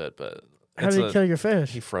stand-up bit, but How did he kill your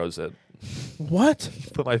fish? He froze it. What? He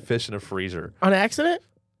put my fish in a freezer. On accident?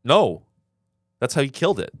 No, that's how he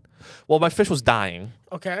killed it. Well, my fish was dying.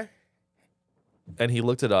 Okay. And he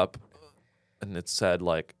looked it up, and it said,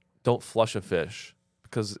 like, don't flush a fish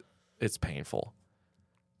because it's painful.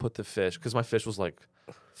 Put the fish, because my fish was, like,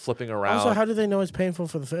 flipping around. Also, how do they know it's painful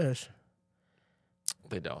for the fish?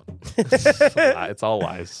 They don't. It's all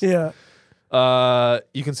lies. Yeah.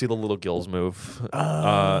 You can see the little gills move.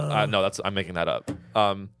 No, I'm making that up.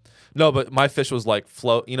 No, but my fish was, like,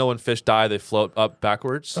 float. You know when fish die, they float up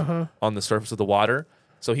backwards on the surface of the water?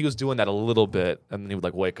 So he was doing that a little bit, and then he would,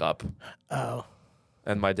 like, wake up. Oh.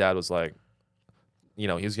 And my dad was like, he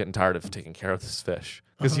was getting tired of taking care of this fish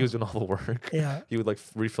because he was doing all the work. Yeah. He would like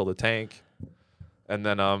refill the tank. And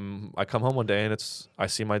then I come home one day and I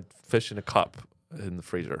see my fish in a cup in the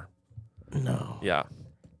freezer. No. Yeah.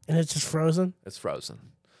 And it's just frozen? It's frozen.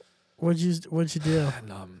 What'd you do?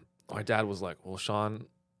 And my dad was like, well, Sean,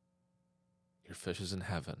 your fish is in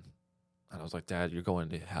heaven. And I was like, Dad, you're going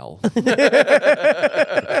to hell for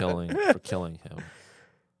killing him.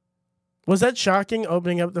 Was that shocking,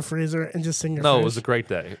 opening up the freezer and just seeing your fish? No, it was a great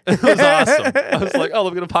day. It was awesome. I was like, oh,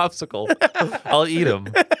 let me get a popsicle. I'll eat him.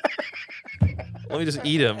 Let me just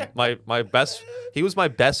eat him. He was my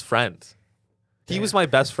best friend. He was my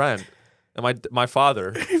best friend. And my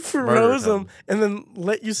father He froze him and then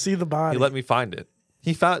let you see the body. He let me find it.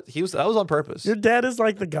 That was on purpose. Your dad is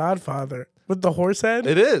like the Godfather with the horse head.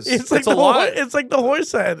 It is. It's like a lot. It's like the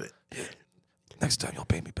horse head. Next time you'll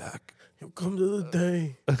pay me back. You'll come to the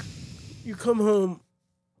day. You come home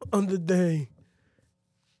on the day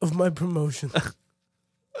of my promotion.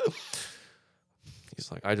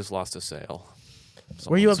 He's like, I just lost a sale.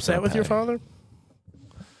 Were you upset with your father?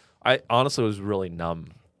 I honestly was really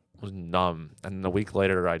numb. I was numb. And a week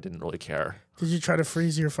later, I didn't really care. Did you try to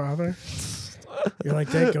freeze your father? You're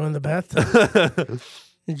like, Dad, go in the bathtub.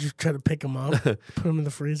 Did you try to pick him up, put him in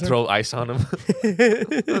the freezer? Throw ice on him?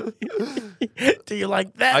 Do you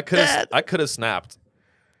like that, I could have snapped.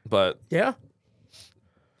 But yeah.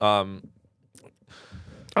 But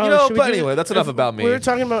anyway, that's enough about me. We were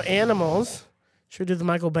talking about animals. Should we do the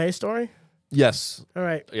Michael Bay story? Yes. All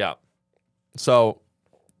right. Yeah. So,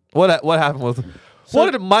 what happened with? What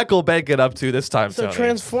did Michael Bay get up to this time? So, Tony?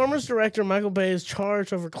 Transformers director Michael Bay is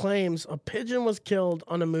charged over claims a pigeon was killed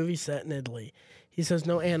on a movie set in Italy. He says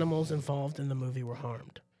no animals involved in the movie were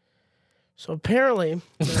harmed. So apparently,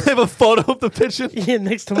 they have a photo of the pigeon. Yeah,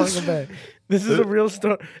 next to Michael Bay. This is a real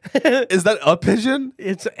story. Is that a pigeon?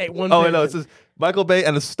 It's one. Oh, I know. It says Michael Bay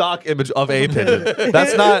and a stock image of a pigeon.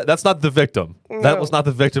 That's not the victim. No. That was not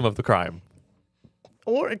the victim of the crime.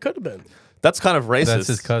 Or it could have been. That's kind of racist. That's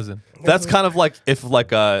his cousin. That's kind of like if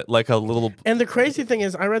like a little. And the crazy thing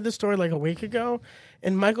is, I read this story like a week ago,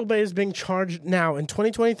 and Michael Bay is being charged now in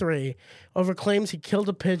 2023 over claims he killed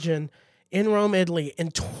a pigeon in Rome, Italy in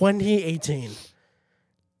 2018.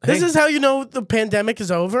 This is how you know the pandemic is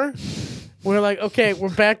over. We're like, okay, we're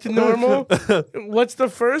back to normal. What's the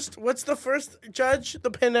first, Judge? The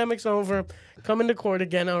pandemic's over. Coming to court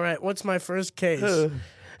again. All right, what's my first case?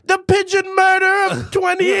 The pigeon murder of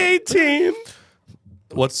 2018.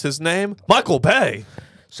 What's his name? Michael Bay.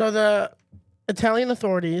 So the Italian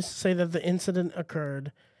authorities say that the incident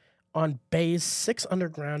occurred on Bay's 6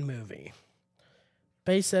 Underground movie.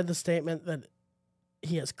 Bay said the statement that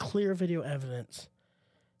he has clear video evidence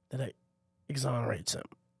that it exonerates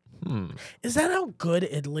him. Is that how good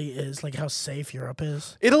Italy is? Like how safe Europe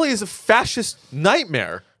is? Italy is a fascist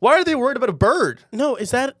nightmare. Why are they worried about a bird? No,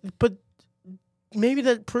 is that? But maybe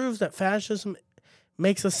that proves that fascism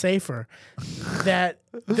makes us safer. That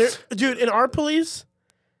dude, in our police,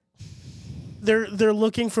 they're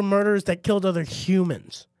looking for murderers that killed other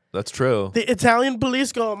humans. That's true. The Italian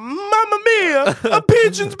police go, "Mamma mia, a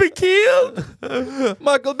pigeon's been killed."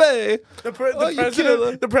 Michael Bay.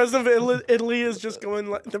 The president of Italy is just going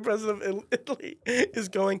like the president of Italy is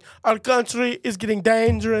going. Our country is getting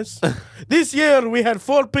dangerous. This year we had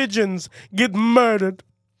 4 pigeons get murdered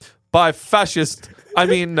By fascist,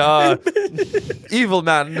 evil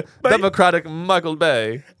man, democratic Michael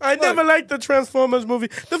Bay. I never liked the Transformers movie.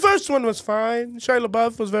 The first one was fine. Shia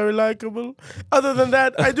LaBeouf was very likable. Other than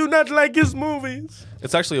that, I do not like his movies.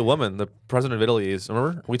 It's actually a woman. The president of Italy is.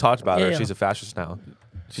 Remember, we talked about her. Yeah. She's a fascist now.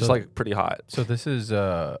 She's So- like pretty hot. So this is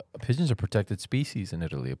pigeons are protected species in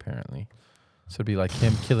Italy, apparently. So it'd be like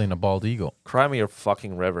him killing a bald eagle. Cry me a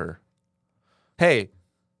fucking river. Hey,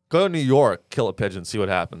 go to New York, kill a pigeon, see what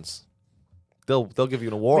happens. They'll give you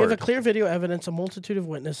an We award. have a clear video evidence, a multitude of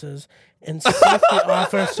witnesses, and safety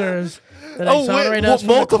officers that exonerate us from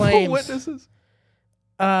the multiple claims. witnesses.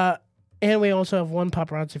 And we also have one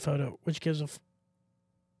paparazzi photo, which gives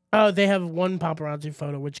a. They have one paparazzi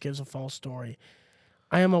photo, which gives a false story.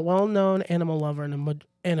 I am a well-known animal lover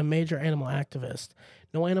and a major animal activist.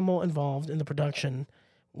 No animal involved in the production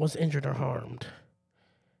was injured or harmed.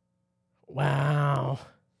 Wow.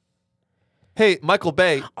 Hey, Michael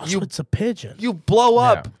Bay, Also, it's a pigeon. you blow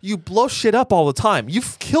up. Yeah. You blow shit up all the time.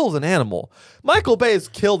 You've killed an animal. Michael Bay has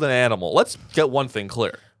killed an animal. Let's get one thing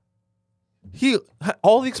clear.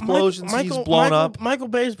 All the explosions he's blown up. Michael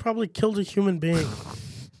Bay's probably killed a human being.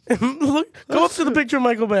 Look, go up to the picture of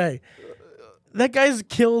Michael Bay. That guy's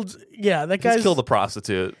killed. Yeah, He's killed a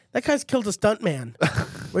prostitute. That guy's killed a stuntman.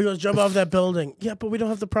 Where he goes, jump off that building. Yeah, but we don't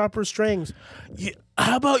have the proper strings.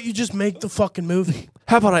 How about you just make the fucking movie?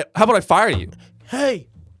 How about I fire you? Hey,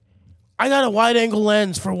 I got a wide angle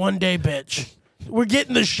lens for one day, bitch. We're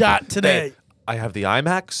getting the shot today. Hey, I have the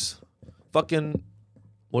IMAX. Fucking,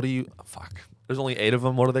 what do you? Fuck. There's only 8 of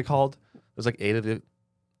them. What are they called? There's like 8 of the.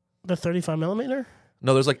 The 35 millimeter?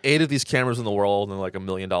 No, there's like 8 of these cameras in the world, and they're like $1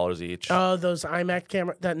 million each. Oh, those IMAX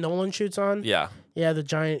camera that Nolan shoots on? Yeah, Yeah, the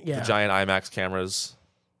giant. Yeah, the giant IMAX cameras.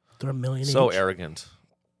 they're $1 million So each. arrogant.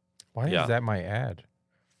 Why Yeah. is that my ad?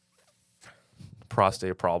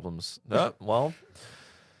 Prostate problems. Well,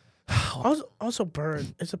 Also, bird.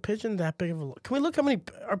 Is a pigeon that big of a? Can we look how many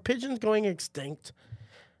are pigeons going extinct?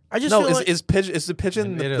 I just no. feel like, Is the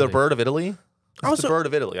pigeon In the Italy. bird of Italy? It's Also- the bird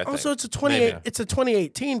of Italy. I think. also it's a 28. Maybe. It's a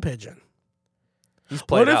 2018 pigeon. He's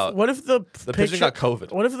played out. What if the The picture pigeon got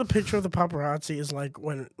COVID. What if the picture of the paparazzi is like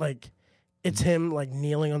when it's him like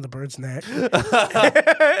kneeling on the bird's neck?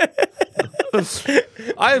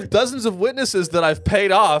 I have dozens of witnesses that I've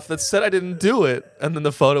paid off that said I didn't do it, and then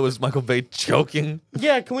the photo is Michael Bay choking.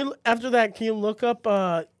 Yeah, can we after that? Can you look up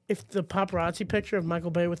if the paparazzi picture of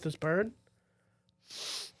Michael Bay with this bird?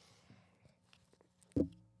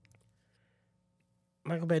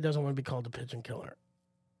 Michael Bay doesn't want to be called a pigeon killer.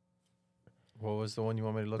 What was the one you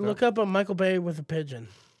want me to look Look up a Michael Bay with a pigeon.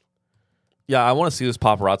 Yeah, I want to see this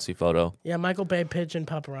paparazzi photo. Yeah, Michael Bay pigeon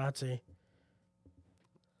paparazzi.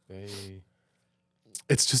 Bay.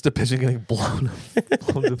 It's just a pigeon getting blown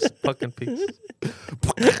to fucking pieces.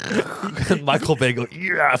 And Michael Bay goes,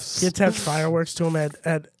 yes. He attached fireworks to him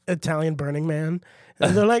at Italian Burning Man.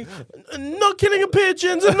 And they're like, no killing of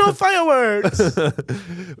pigeons and no fireworks.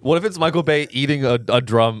 What if it's Michael Bay eating a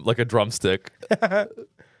drum, like a drumstick?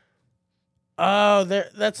 Oh,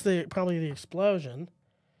 that's probably the explosion.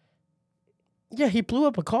 Yeah, he blew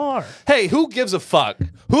up a car. Hey, who gives a fuck?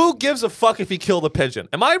 Who gives a fuck if he killed a pigeon?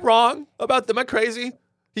 Am I wrong about that? Am I crazy?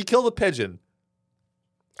 He killed a pigeon.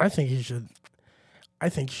 I think he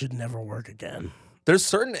should never work again. There's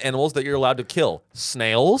certain animals that you're allowed to kill.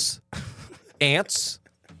 Snails, ants,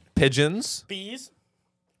 pigeons. Bees?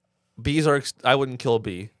 Bees are, I wouldn't kill a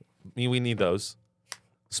bee. We need those.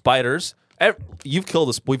 Spiders. You've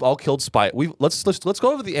killed we've all killed spider. Let's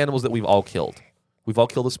go over the animals that we've all killed. We've all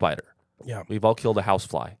killed a spider. Yeah. We've all killed a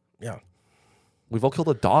housefly. Yeah. We've all killed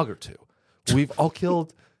a dog or two. We've all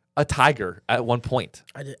killed a tiger at one point.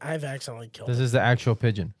 I've accidentally killed This it. is the actual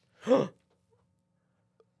pigeon.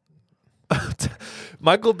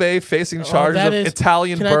 Michael Bay facing charges that of is-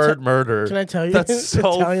 Italian can I bird te- murder. Can I tell you? That's so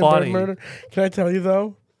Italian funny. bird murder. Can I tell you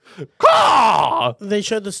though? Ah! They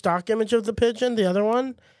showed the stock image of the pigeon. The other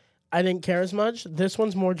one, I didn't care as much. This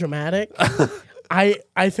one's more dramatic.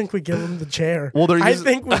 I think we give him the chair. Well, I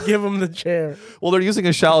think we give him the chair. Well, they're using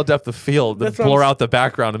a shallow depth of field to That's what I'm blur s- out the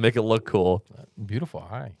background and make it look cool. Beautiful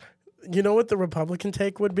eye. You know what the Republican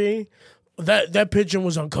take would be? That pigeon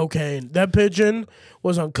was on cocaine. That pigeon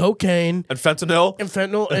was on cocaine And fentanyl? and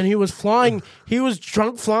fentanyl, and he was flying. He was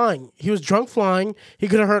drunk flying. He was drunk flying. He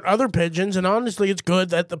could have hurt other pigeons, and honestly, it's good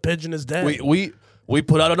that the pigeon is dead. We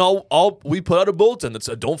put out a bulletin that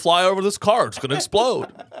said, "Don't fly over this car; it's gonna explode."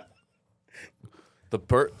 The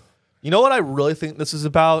bird. You know what I really think this is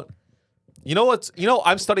about?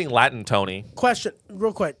 I'm studying Latin, Tony. Question,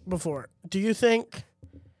 real quick, before. Do you think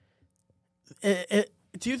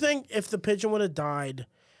if the pigeon would have died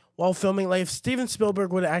while filming, like if Steven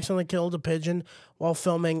Spielberg would have accidentally killed a pigeon while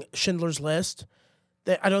filming Schindler's List,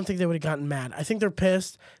 I don't think they would have gotten mad. I think they're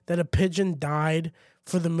pissed that a pigeon died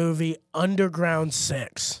for the movie Underground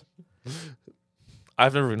 6.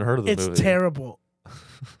 I've never even heard of the movie. It's terrible.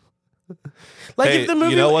 Like hey, if the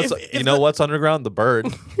movie, what's underground? The bird.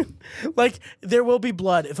 Like There Will Be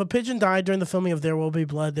Blood. If a pigeon died during the filming of There Will Be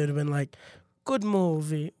Blood, they'd have been like, "Good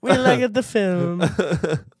movie. We like the film.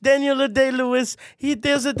 Daniel Day-Lewis, he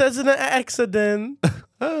does it as an accident."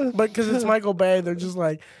 But because it's Michael Bay, they're just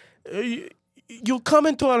like, "You come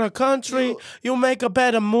into our country, you make a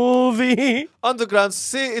better movie." Underground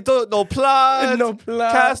City, no plot. No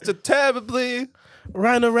plot. Cast it terribly.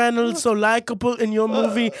 Ryan Reynolds so likable in your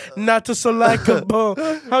movie, not so likable.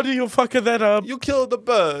 How do you fuck that up? You killed the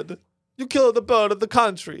bird. You killed the bird of the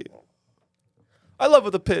country. I love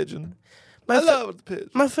the pigeon. I love the pigeon.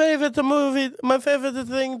 My favorite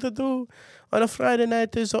thing to do on a Friday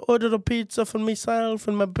night is to order a pizza for myself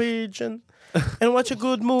and my pigeon and watch a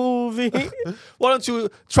good movie. Why don't you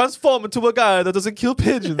transform into a guy that doesn't kill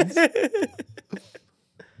pigeons?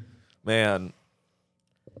 Man.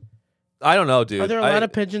 I don't know, dude. Are there a lot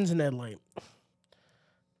of pigeons in Italy?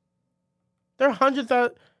 There are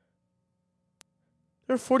 100,000.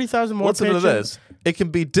 There are 40,000 more Listen pigeons. to this. It can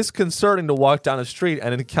be disconcerting to walk down a street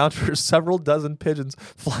and encounter several dozen pigeons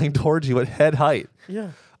flying towards you at head height.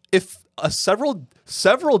 Yeah. If several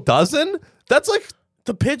dozen, that's like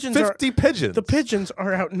the pigeons 50 pigeons. The pigeons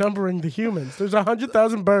are outnumbering the humans. There's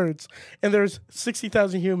 100,000 birds and there's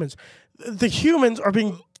 60,000 humans. The humans are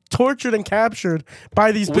being tortured and captured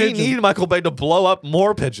by these pigeons. We need Michael Bay to blow up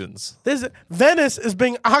more pigeons. Venice is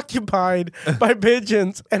being occupied by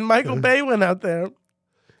pigeons, and Michael Bay went out there.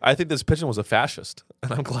 I think this pigeon was a fascist,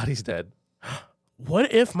 and I'm glad he's dead.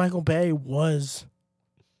 What if Michael Bay was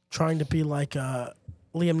trying to be like Liam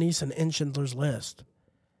Neeson in Schindler's List?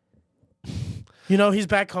 He's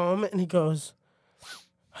back home, and he goes,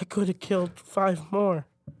 "I could have killed 5 more.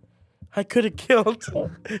 I could have killed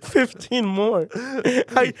 15 more.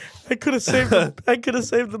 I could have saved. I could have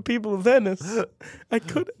saved the people of Venice. I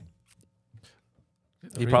could."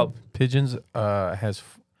 Pigeons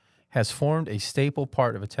has formed a staple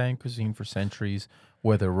part of Italian cuisine for centuries,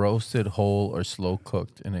 whether roasted, whole, or slow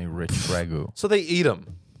cooked in a rich ragu. So they eat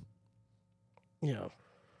them. Yeah.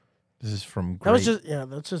 This is from. That's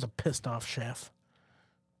just a pissed off chef.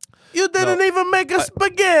 You didn't even make a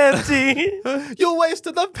spaghetti. You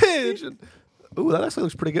wasted the pigeon. Ooh, that actually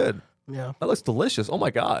looks pretty good. Yeah. That looks delicious. Oh, my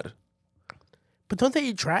God. But don't they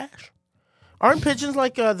eat trash? Aren't pigeons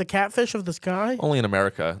like the catfish of the sky? Only in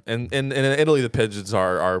America. And in Italy, the pigeons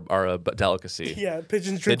are a delicacy. Yeah,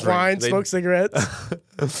 pigeons drink wine, smoke cigarettes.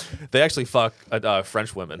 They actually fuck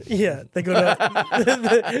French women. Yeah, they go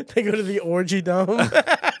to the orgy dome.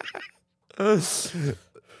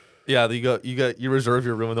 Yeah, you reserve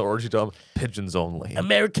your room in the orgy dome. Pigeons only.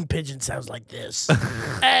 American pigeon sounds like this.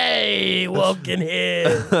 Hey, walk in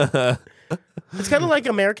here. It's kind of like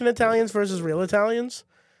American Italians versus real Italians.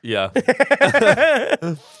 Yeah.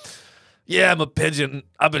 Yeah, I'm a pigeon.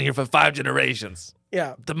 I've been here for 5 generations.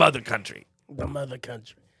 Yeah. The mother country. The mother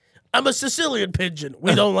country. I'm a Sicilian pigeon.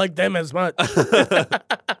 We don't like them as much.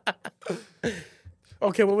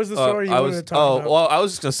 Okay, what was the story you wanted to talk about? Well, I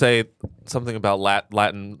was just going to say something about the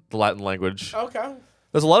Latin language. Okay.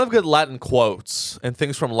 There's a lot of good Latin quotes and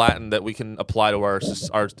things from Latin that we can apply to our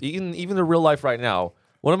even the real life right now.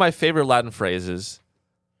 One of my favorite Latin phrases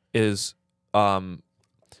is, could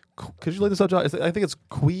you look this up, John? I think it's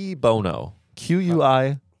cui bono.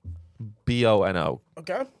 Q-U-I-B-O-N-O.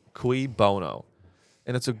 Okay. Cui bono.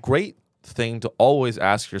 And it's a great thing to always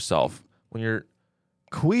ask yourself when you're...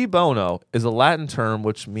 Cui bono is a Latin term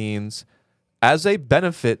which means as a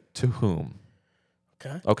benefit to whom.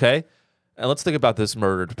 Okay. Okay? And let's think about this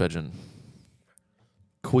murdered pigeon.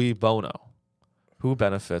 Cui bono. Who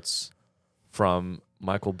benefits from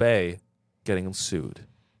Michael Bay getting sued?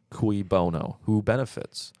 Cui bono. Who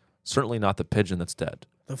benefits? Certainly not the pigeon that's dead.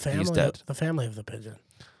 The family. He's dead. The family of the pigeon.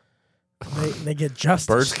 They get justice.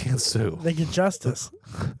 Birds can't sue. They get justice.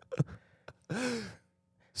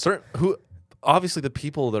 Obviously, the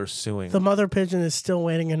people that are suing. The mother pigeon is still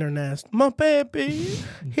waiting in her nest. My baby,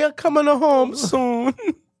 he'll coming home soon.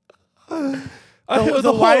 I hear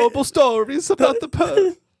the horrible stories about the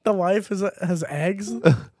bird. The wife has eggs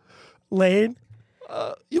laid.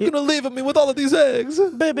 You're gonna leave me with all of these eggs,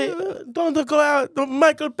 baby. Don't go out.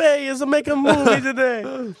 Michael Bay is making a movie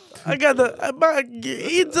today. I got the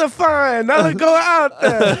eats are fine. I don't go out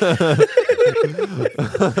there.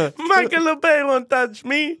 Michael Bay won't touch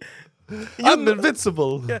me. I'm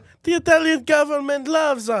invincible. Yeah, the Italian government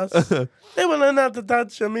loves us. They will not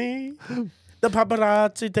touch me. The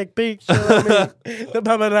paparazzi take pictures of me. The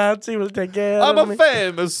paparazzi will take care of me. I'm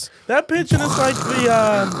famous. That pigeon is like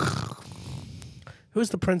the who's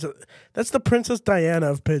the princess? That's the Princess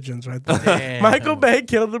Diana of pigeons, right there. Damn. Michael Bay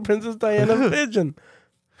killed the Princess Diana of pigeon.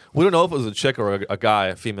 We don't know if it was a chick or a guy,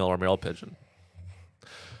 a female or male pigeon.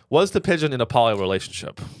 Was the pigeon in a poly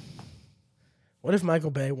relationship? What if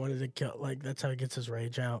Michael Bay wanted to kill? Like that's how he gets his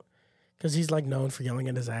rage out, because he's like known for yelling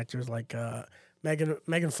at his actors. Like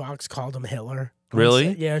Megan Fox called him Hitler.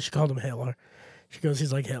 Really? Yeah, she called him Hitler. She goes,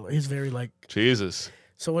 he's like Hitler. He's very like. Jesus.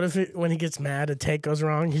 So what if when he gets mad, a take goes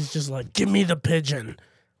wrong? He's just like, "Give me the pigeon,"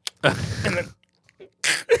 and then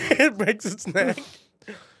it breaks its neck.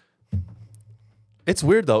 It's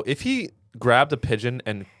weird though. If he grabbed a pigeon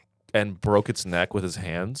and broke its neck with his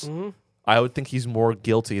hands, I would think he's more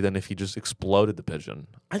guilty than if he just exploded the pigeon.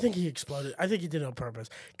 I think he exploded. I think he did it on purpose.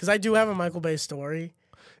 Because I do have a Michael Bay story.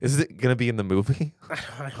 Is it gonna be in the movie? Let's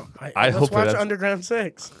hope watch it is. Underground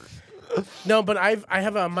 6. No, but I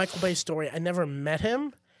have a Michael Bay story. I never met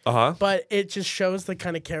him, but it just shows the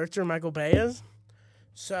kind of character Michael Bay is.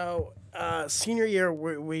 So, senior year,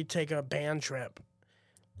 we take a band trip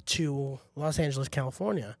to Los Angeles,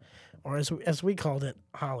 California, or as we called it,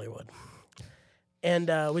 Hollywood. And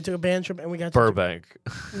we took a band trip, and we got to Burbank.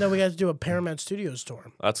 we got to do a Paramount Studios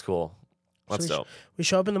tour. That's cool. That's dope. We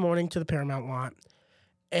show up in the morning to the Paramount lot,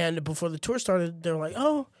 and before the tour started, they were like,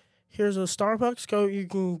 "Oh, here's a Starbucks. You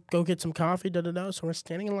can go get some coffee." So we're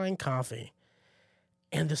standing in line, coffee,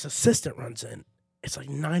 and this assistant runs in. It's like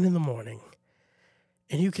 9 a.m,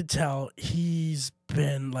 and you could tell he's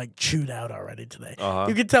been like chewed out already today.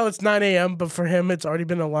 You could tell it's 9 a.m, but for him, it's already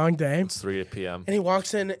been a long day. It's 3 p.m. And he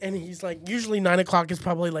walks in, and he's like, usually 9 o'clock is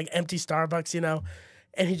probably like empty Starbucks,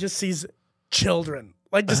 and he just sees children,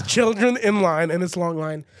 like just children in line, in this long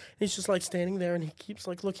line. And he's just like standing there, and he keeps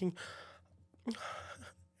like looking,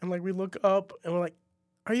 and like we look up, and we're like,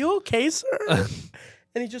 "Are you okay, sir?"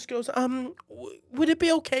 And he just goes, "Would it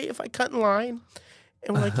be okay if I cut in line?"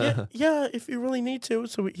 And we're like, yeah, if you really need to.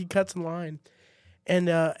 So he cuts in line. And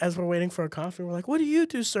as we're waiting for our coffee, we're like, "What do you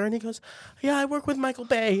do, sir?" And he goes, "Yeah, I work with Michael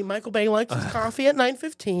Bay. Michael Bay likes his coffee at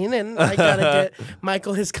 9:15, and I gotta get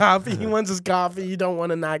Michael his coffee. He wants his coffee. You don't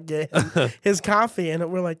want to not get him his coffee."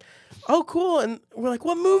 And we're like, "Oh, cool." And we're like,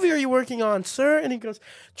 "What movie are you working on, sir?" And he goes,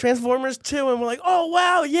 "Transformers 2. And we're like, "Oh,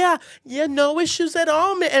 wow, yeah, no issues at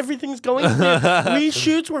all. Everything's going good.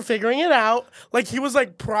 Reshoots, we're figuring it out." Like he was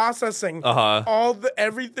like processing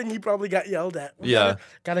everything he probably got yelled at. We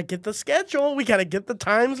gotta get the schedule. We gotta get the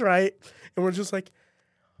times right. And we're just like,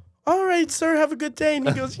 "All right, sir, have a good day." And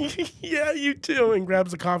he goes, "Yeah, you too," and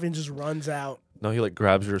grabs the coffee and just runs out. No, he like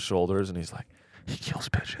grabs your shoulders and he's like, "He kills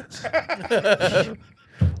pigeons."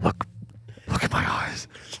 Look at my eyes.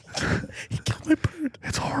 He killed my bird.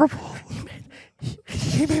 It's horrible.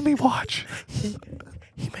 He made me watch. He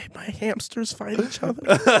made my hamsters fight each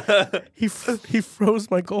other. He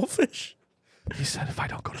froze my goldfish. He said, "If I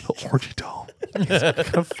don't go to the orgy dome, he's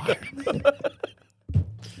gonna fire me."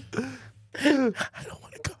 I don't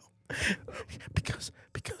want to go because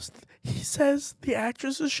he says the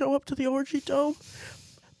actresses show up to the orgy dome,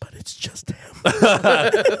 but it's just him.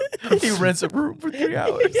 He rents a room for 3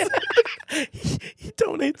 hours. Yeah. He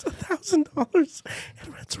donates $1,000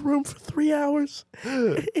 and rents a room for 3 hours,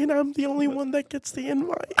 and I'm the only one that gets the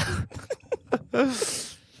invite.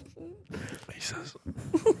 He says,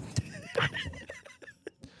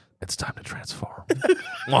 "It's time to transform."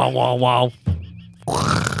 Wow, wow, wow.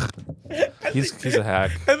 He's a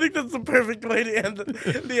hack. I think that's the perfect way to end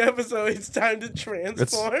the episode. It's time to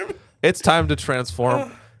transform. It's time to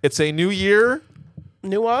transform. It's a new year.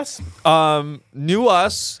 New us. New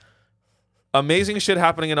us. Amazing shit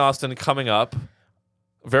happening in Austin coming up.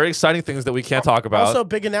 Very exciting things that we can't talk about. Also,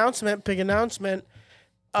 big announcement. Me and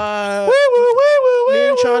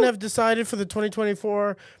Me Sean have decided for the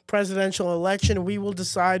 2024 presidential election, we will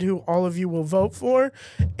decide who all of you will vote for.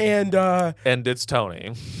 And it's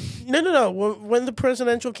Tony. No. When the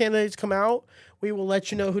presidential candidates come out, we will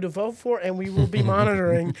let you know who to vote for, and we will be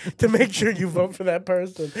monitoring to make sure you vote for that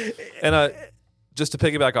person. And just to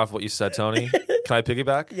piggyback off what you said, Tony, can I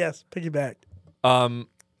piggyback? Yes, piggyback.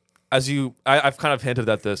 I've kind of hinted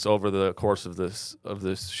at this over the course of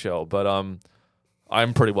this show, but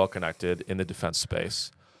I'm pretty well connected in the defense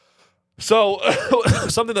space. So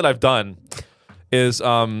something that I've done is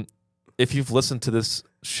if you've listened to this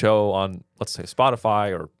show on, let's say,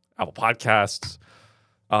 Spotify or Apple Podcasts,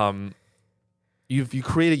 you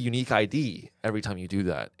create a unique ID every time you do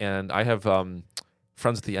that. And I have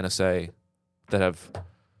friends at the NSA that have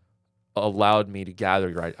allowed me to gather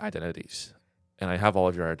your identities. And I have all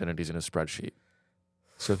of your identities in a spreadsheet.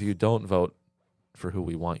 So if you don't vote for who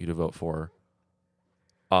we want you to vote for,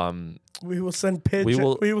 we will send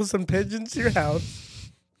pigeons. We will send pigeons to your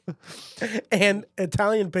house, and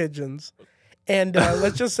Italian pigeons. And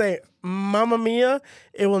let's just say, Mamma Mia,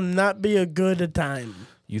 it will not be a good time.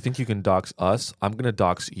 You think you can dox us? I'm gonna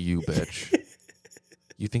dox you, bitch.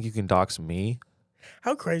 You think you can dox me?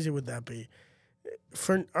 How crazy would that be?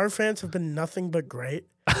 For our fans have been nothing but great.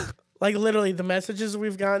 Like literally, the messages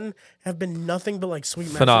we've gotten have been nothing but like sweet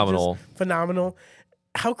Phenomenal. messages. Phenomenal.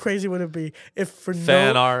 How crazy would it be if for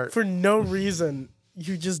no reason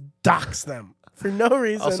you just dox them for no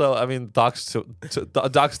reason? Also, I mean, dox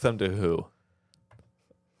them to who?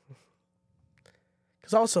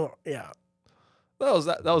 Because also, yeah. That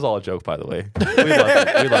was all a joke, by the way. We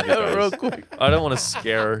love you guys. Real quick. I don't want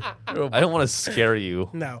to scare you.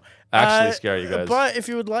 No. Actually scare you guys. But if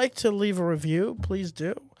you would like to leave a review, please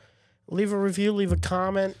do. Leave a review, leave a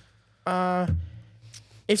comment.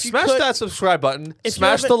 If you Smash that subscribe button.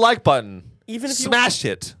 Smash the like button. Smash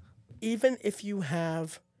it. Even if you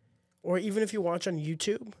have, or even if you watch on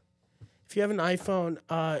YouTube, if you have an iPhone,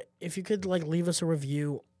 if you could like leave us a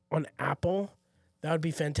review on Apple, that would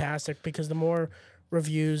be fantastic because the more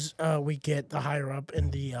reviews we get, the higher up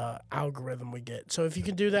in the algorithm we get. So if you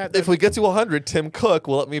can do that. If we get to 100, Tim Cook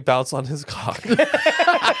will let me bounce on his cock. What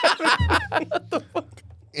the fuck?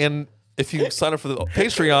 And if you sign up for the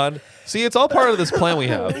Patreon, see, it's all part of this plan we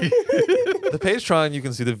have. The Patreon, you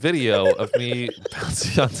can see the video of me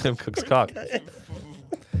bouncing on Tim Cook's cock.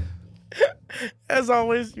 As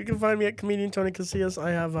always, you can find me at comedian Tony Casillas.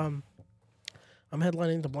 I have I'm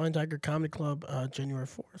headlining the Blind Tiger Comedy Club January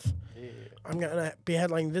 4th. Yeah. I'm gonna be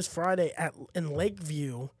headlining this Friday in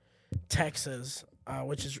Lakeview, Texas,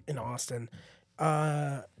 which is in Austin.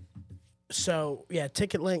 So yeah,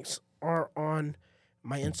 ticket links are on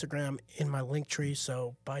my Instagram in my link tree,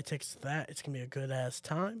 so buy tickets to that. It's going to be a good-ass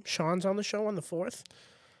time. Sean's on the show on the 4th.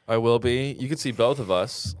 I will be. You can see both of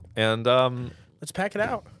us. And let's pack it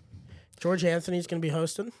out. George Anthony's going to be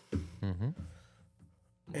hosting. Mm-hmm.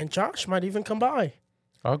 And Josh might even come by.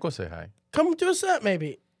 I'll go say hi. Come do a set,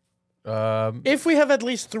 maybe. If we have at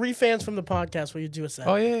least 3 fans from the podcast, will you do a set?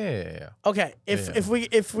 Oh, yeah. Okay. If we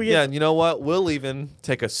yeah, and you know what? We'll even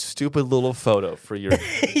take a stupid little photo for your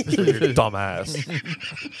dumbass.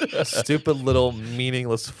 A stupid little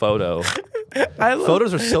meaningless photo.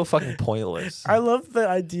 Photos are so fucking pointless. I love the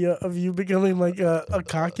idea of you becoming like a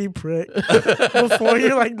cocky prick before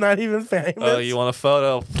you're like not even famous. Oh, you want a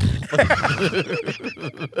photo?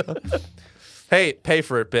 Hey, pay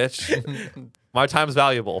for it, bitch. My time's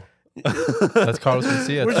valuable. That's Carlos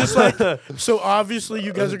Mencia. We're just like, so obviously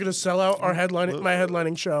you guys are gonna sell out my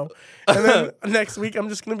headlining show, and then next week I'm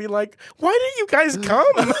just gonna be like, why didn't you guys come?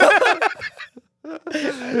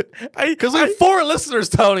 Because we have 4 listeners,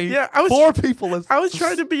 Tony. Yeah, 4 people listening. I was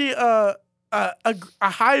trying to be a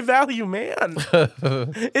high value man.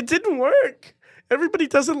 It didn't work. Everybody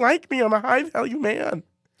doesn't like me. I'm a high value man.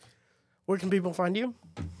 Where can people find you?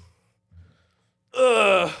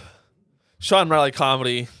 Sean Riley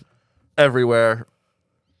Comedy everywhere.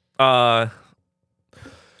 I'm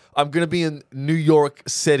gonna be in New York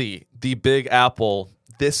City, the Big Apple,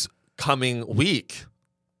 this coming week.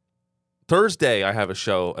 Thursday, I have a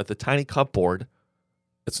show at the Tiny Cupboard.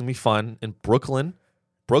 It's gonna be fun in Brooklyn.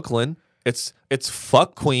 It's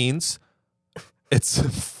fuck Queens. It's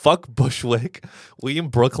fuck Bushwick. We in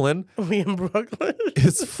Brooklyn.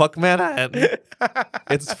 It's fuck Manhattan.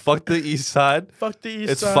 It's fuck the East Side. Fuck the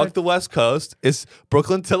East It's Side. fuck the West Coast. It's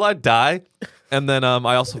Brooklyn till I die. And then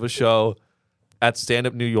I also have a show at Stand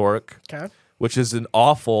Up New York, which is an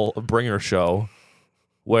awful bringer show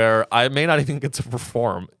where I may not even get to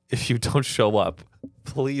perform if you don't show up.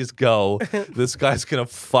 Please go. This guy's gonna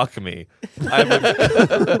fuck me.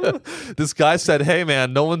 This guy said, hey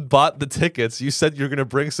man, no one bought the tickets. You said you're gonna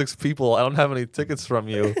bring 6 people. I don't have any tickets from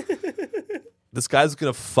you. This guy's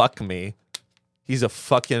gonna fuck me. He's a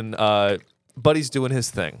fucking but he's doing his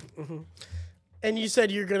thing. Mm-hmm. And you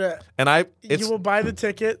said you're gonna you will buy the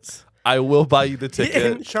tickets. I will buy you the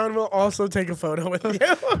ticket. And Sean will also take a photo with you.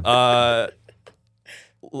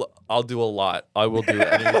 I'll do a lot. I'll do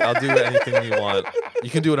anything you want. You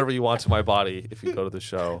can do whatever you want to my body if you go to the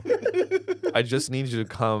show. I just need you to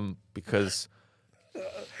come because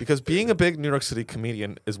being a big New York City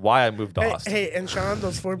comedian is why I moved to Austin. Hey, and Sean,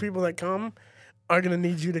 those 4 people that come, are gonna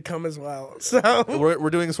need you to come as well. So We're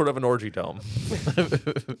doing sort of an orgy dome.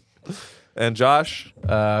 And Josh,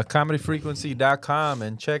 comedyfrequency.com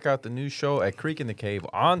and check out the new show at Creek in the Cave,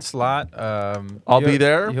 Onslaught. I'll be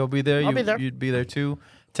there. He'll be there. I'll be there. You'd be there too.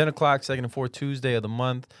 10 o'clock, second and fourth Tuesday of the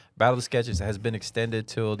month. Battle of Sketches has been extended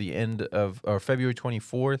till the end of February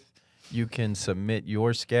 24th. You can submit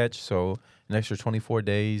your sketch. So an extra 24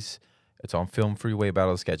 days. It's on Film Freeway,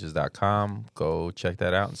 battleofsketches.com. Go check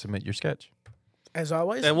that out and submit your sketch. as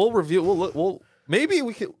always, and we'll review. We'll maybe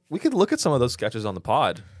we could look at some of those sketches on the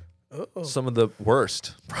pod. Uh-oh. Some of the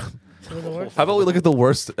worst. Some of the worst. How about we look at the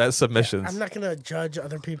worst submissions? I'm not gonna judge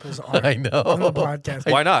other people's art I know. on the podcast.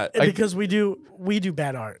 Why not? Because we do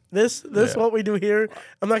bad art. This what we do here.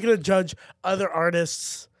 I'm not gonna judge other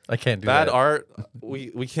artists. I can't do Bad that. art.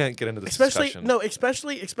 We can't get into this Especially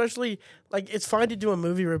discussion. especially like it's fine to do a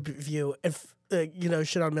movie review if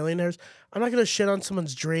shit on millionaires. I'm not gonna shit on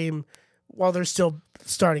someone's dream while they're still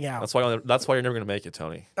starting out. That's why you're never gonna make it,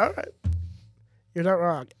 Tony. All right, you're not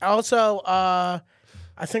wrong. Also, I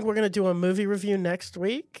think we're gonna do a movie review next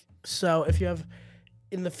week. So if you have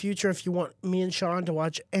in the future, if you want me and Sean to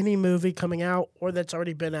watch any movie coming out or that's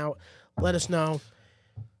already been out, let us know.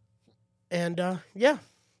 And yeah,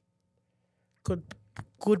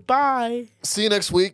 goodbye. See you next week.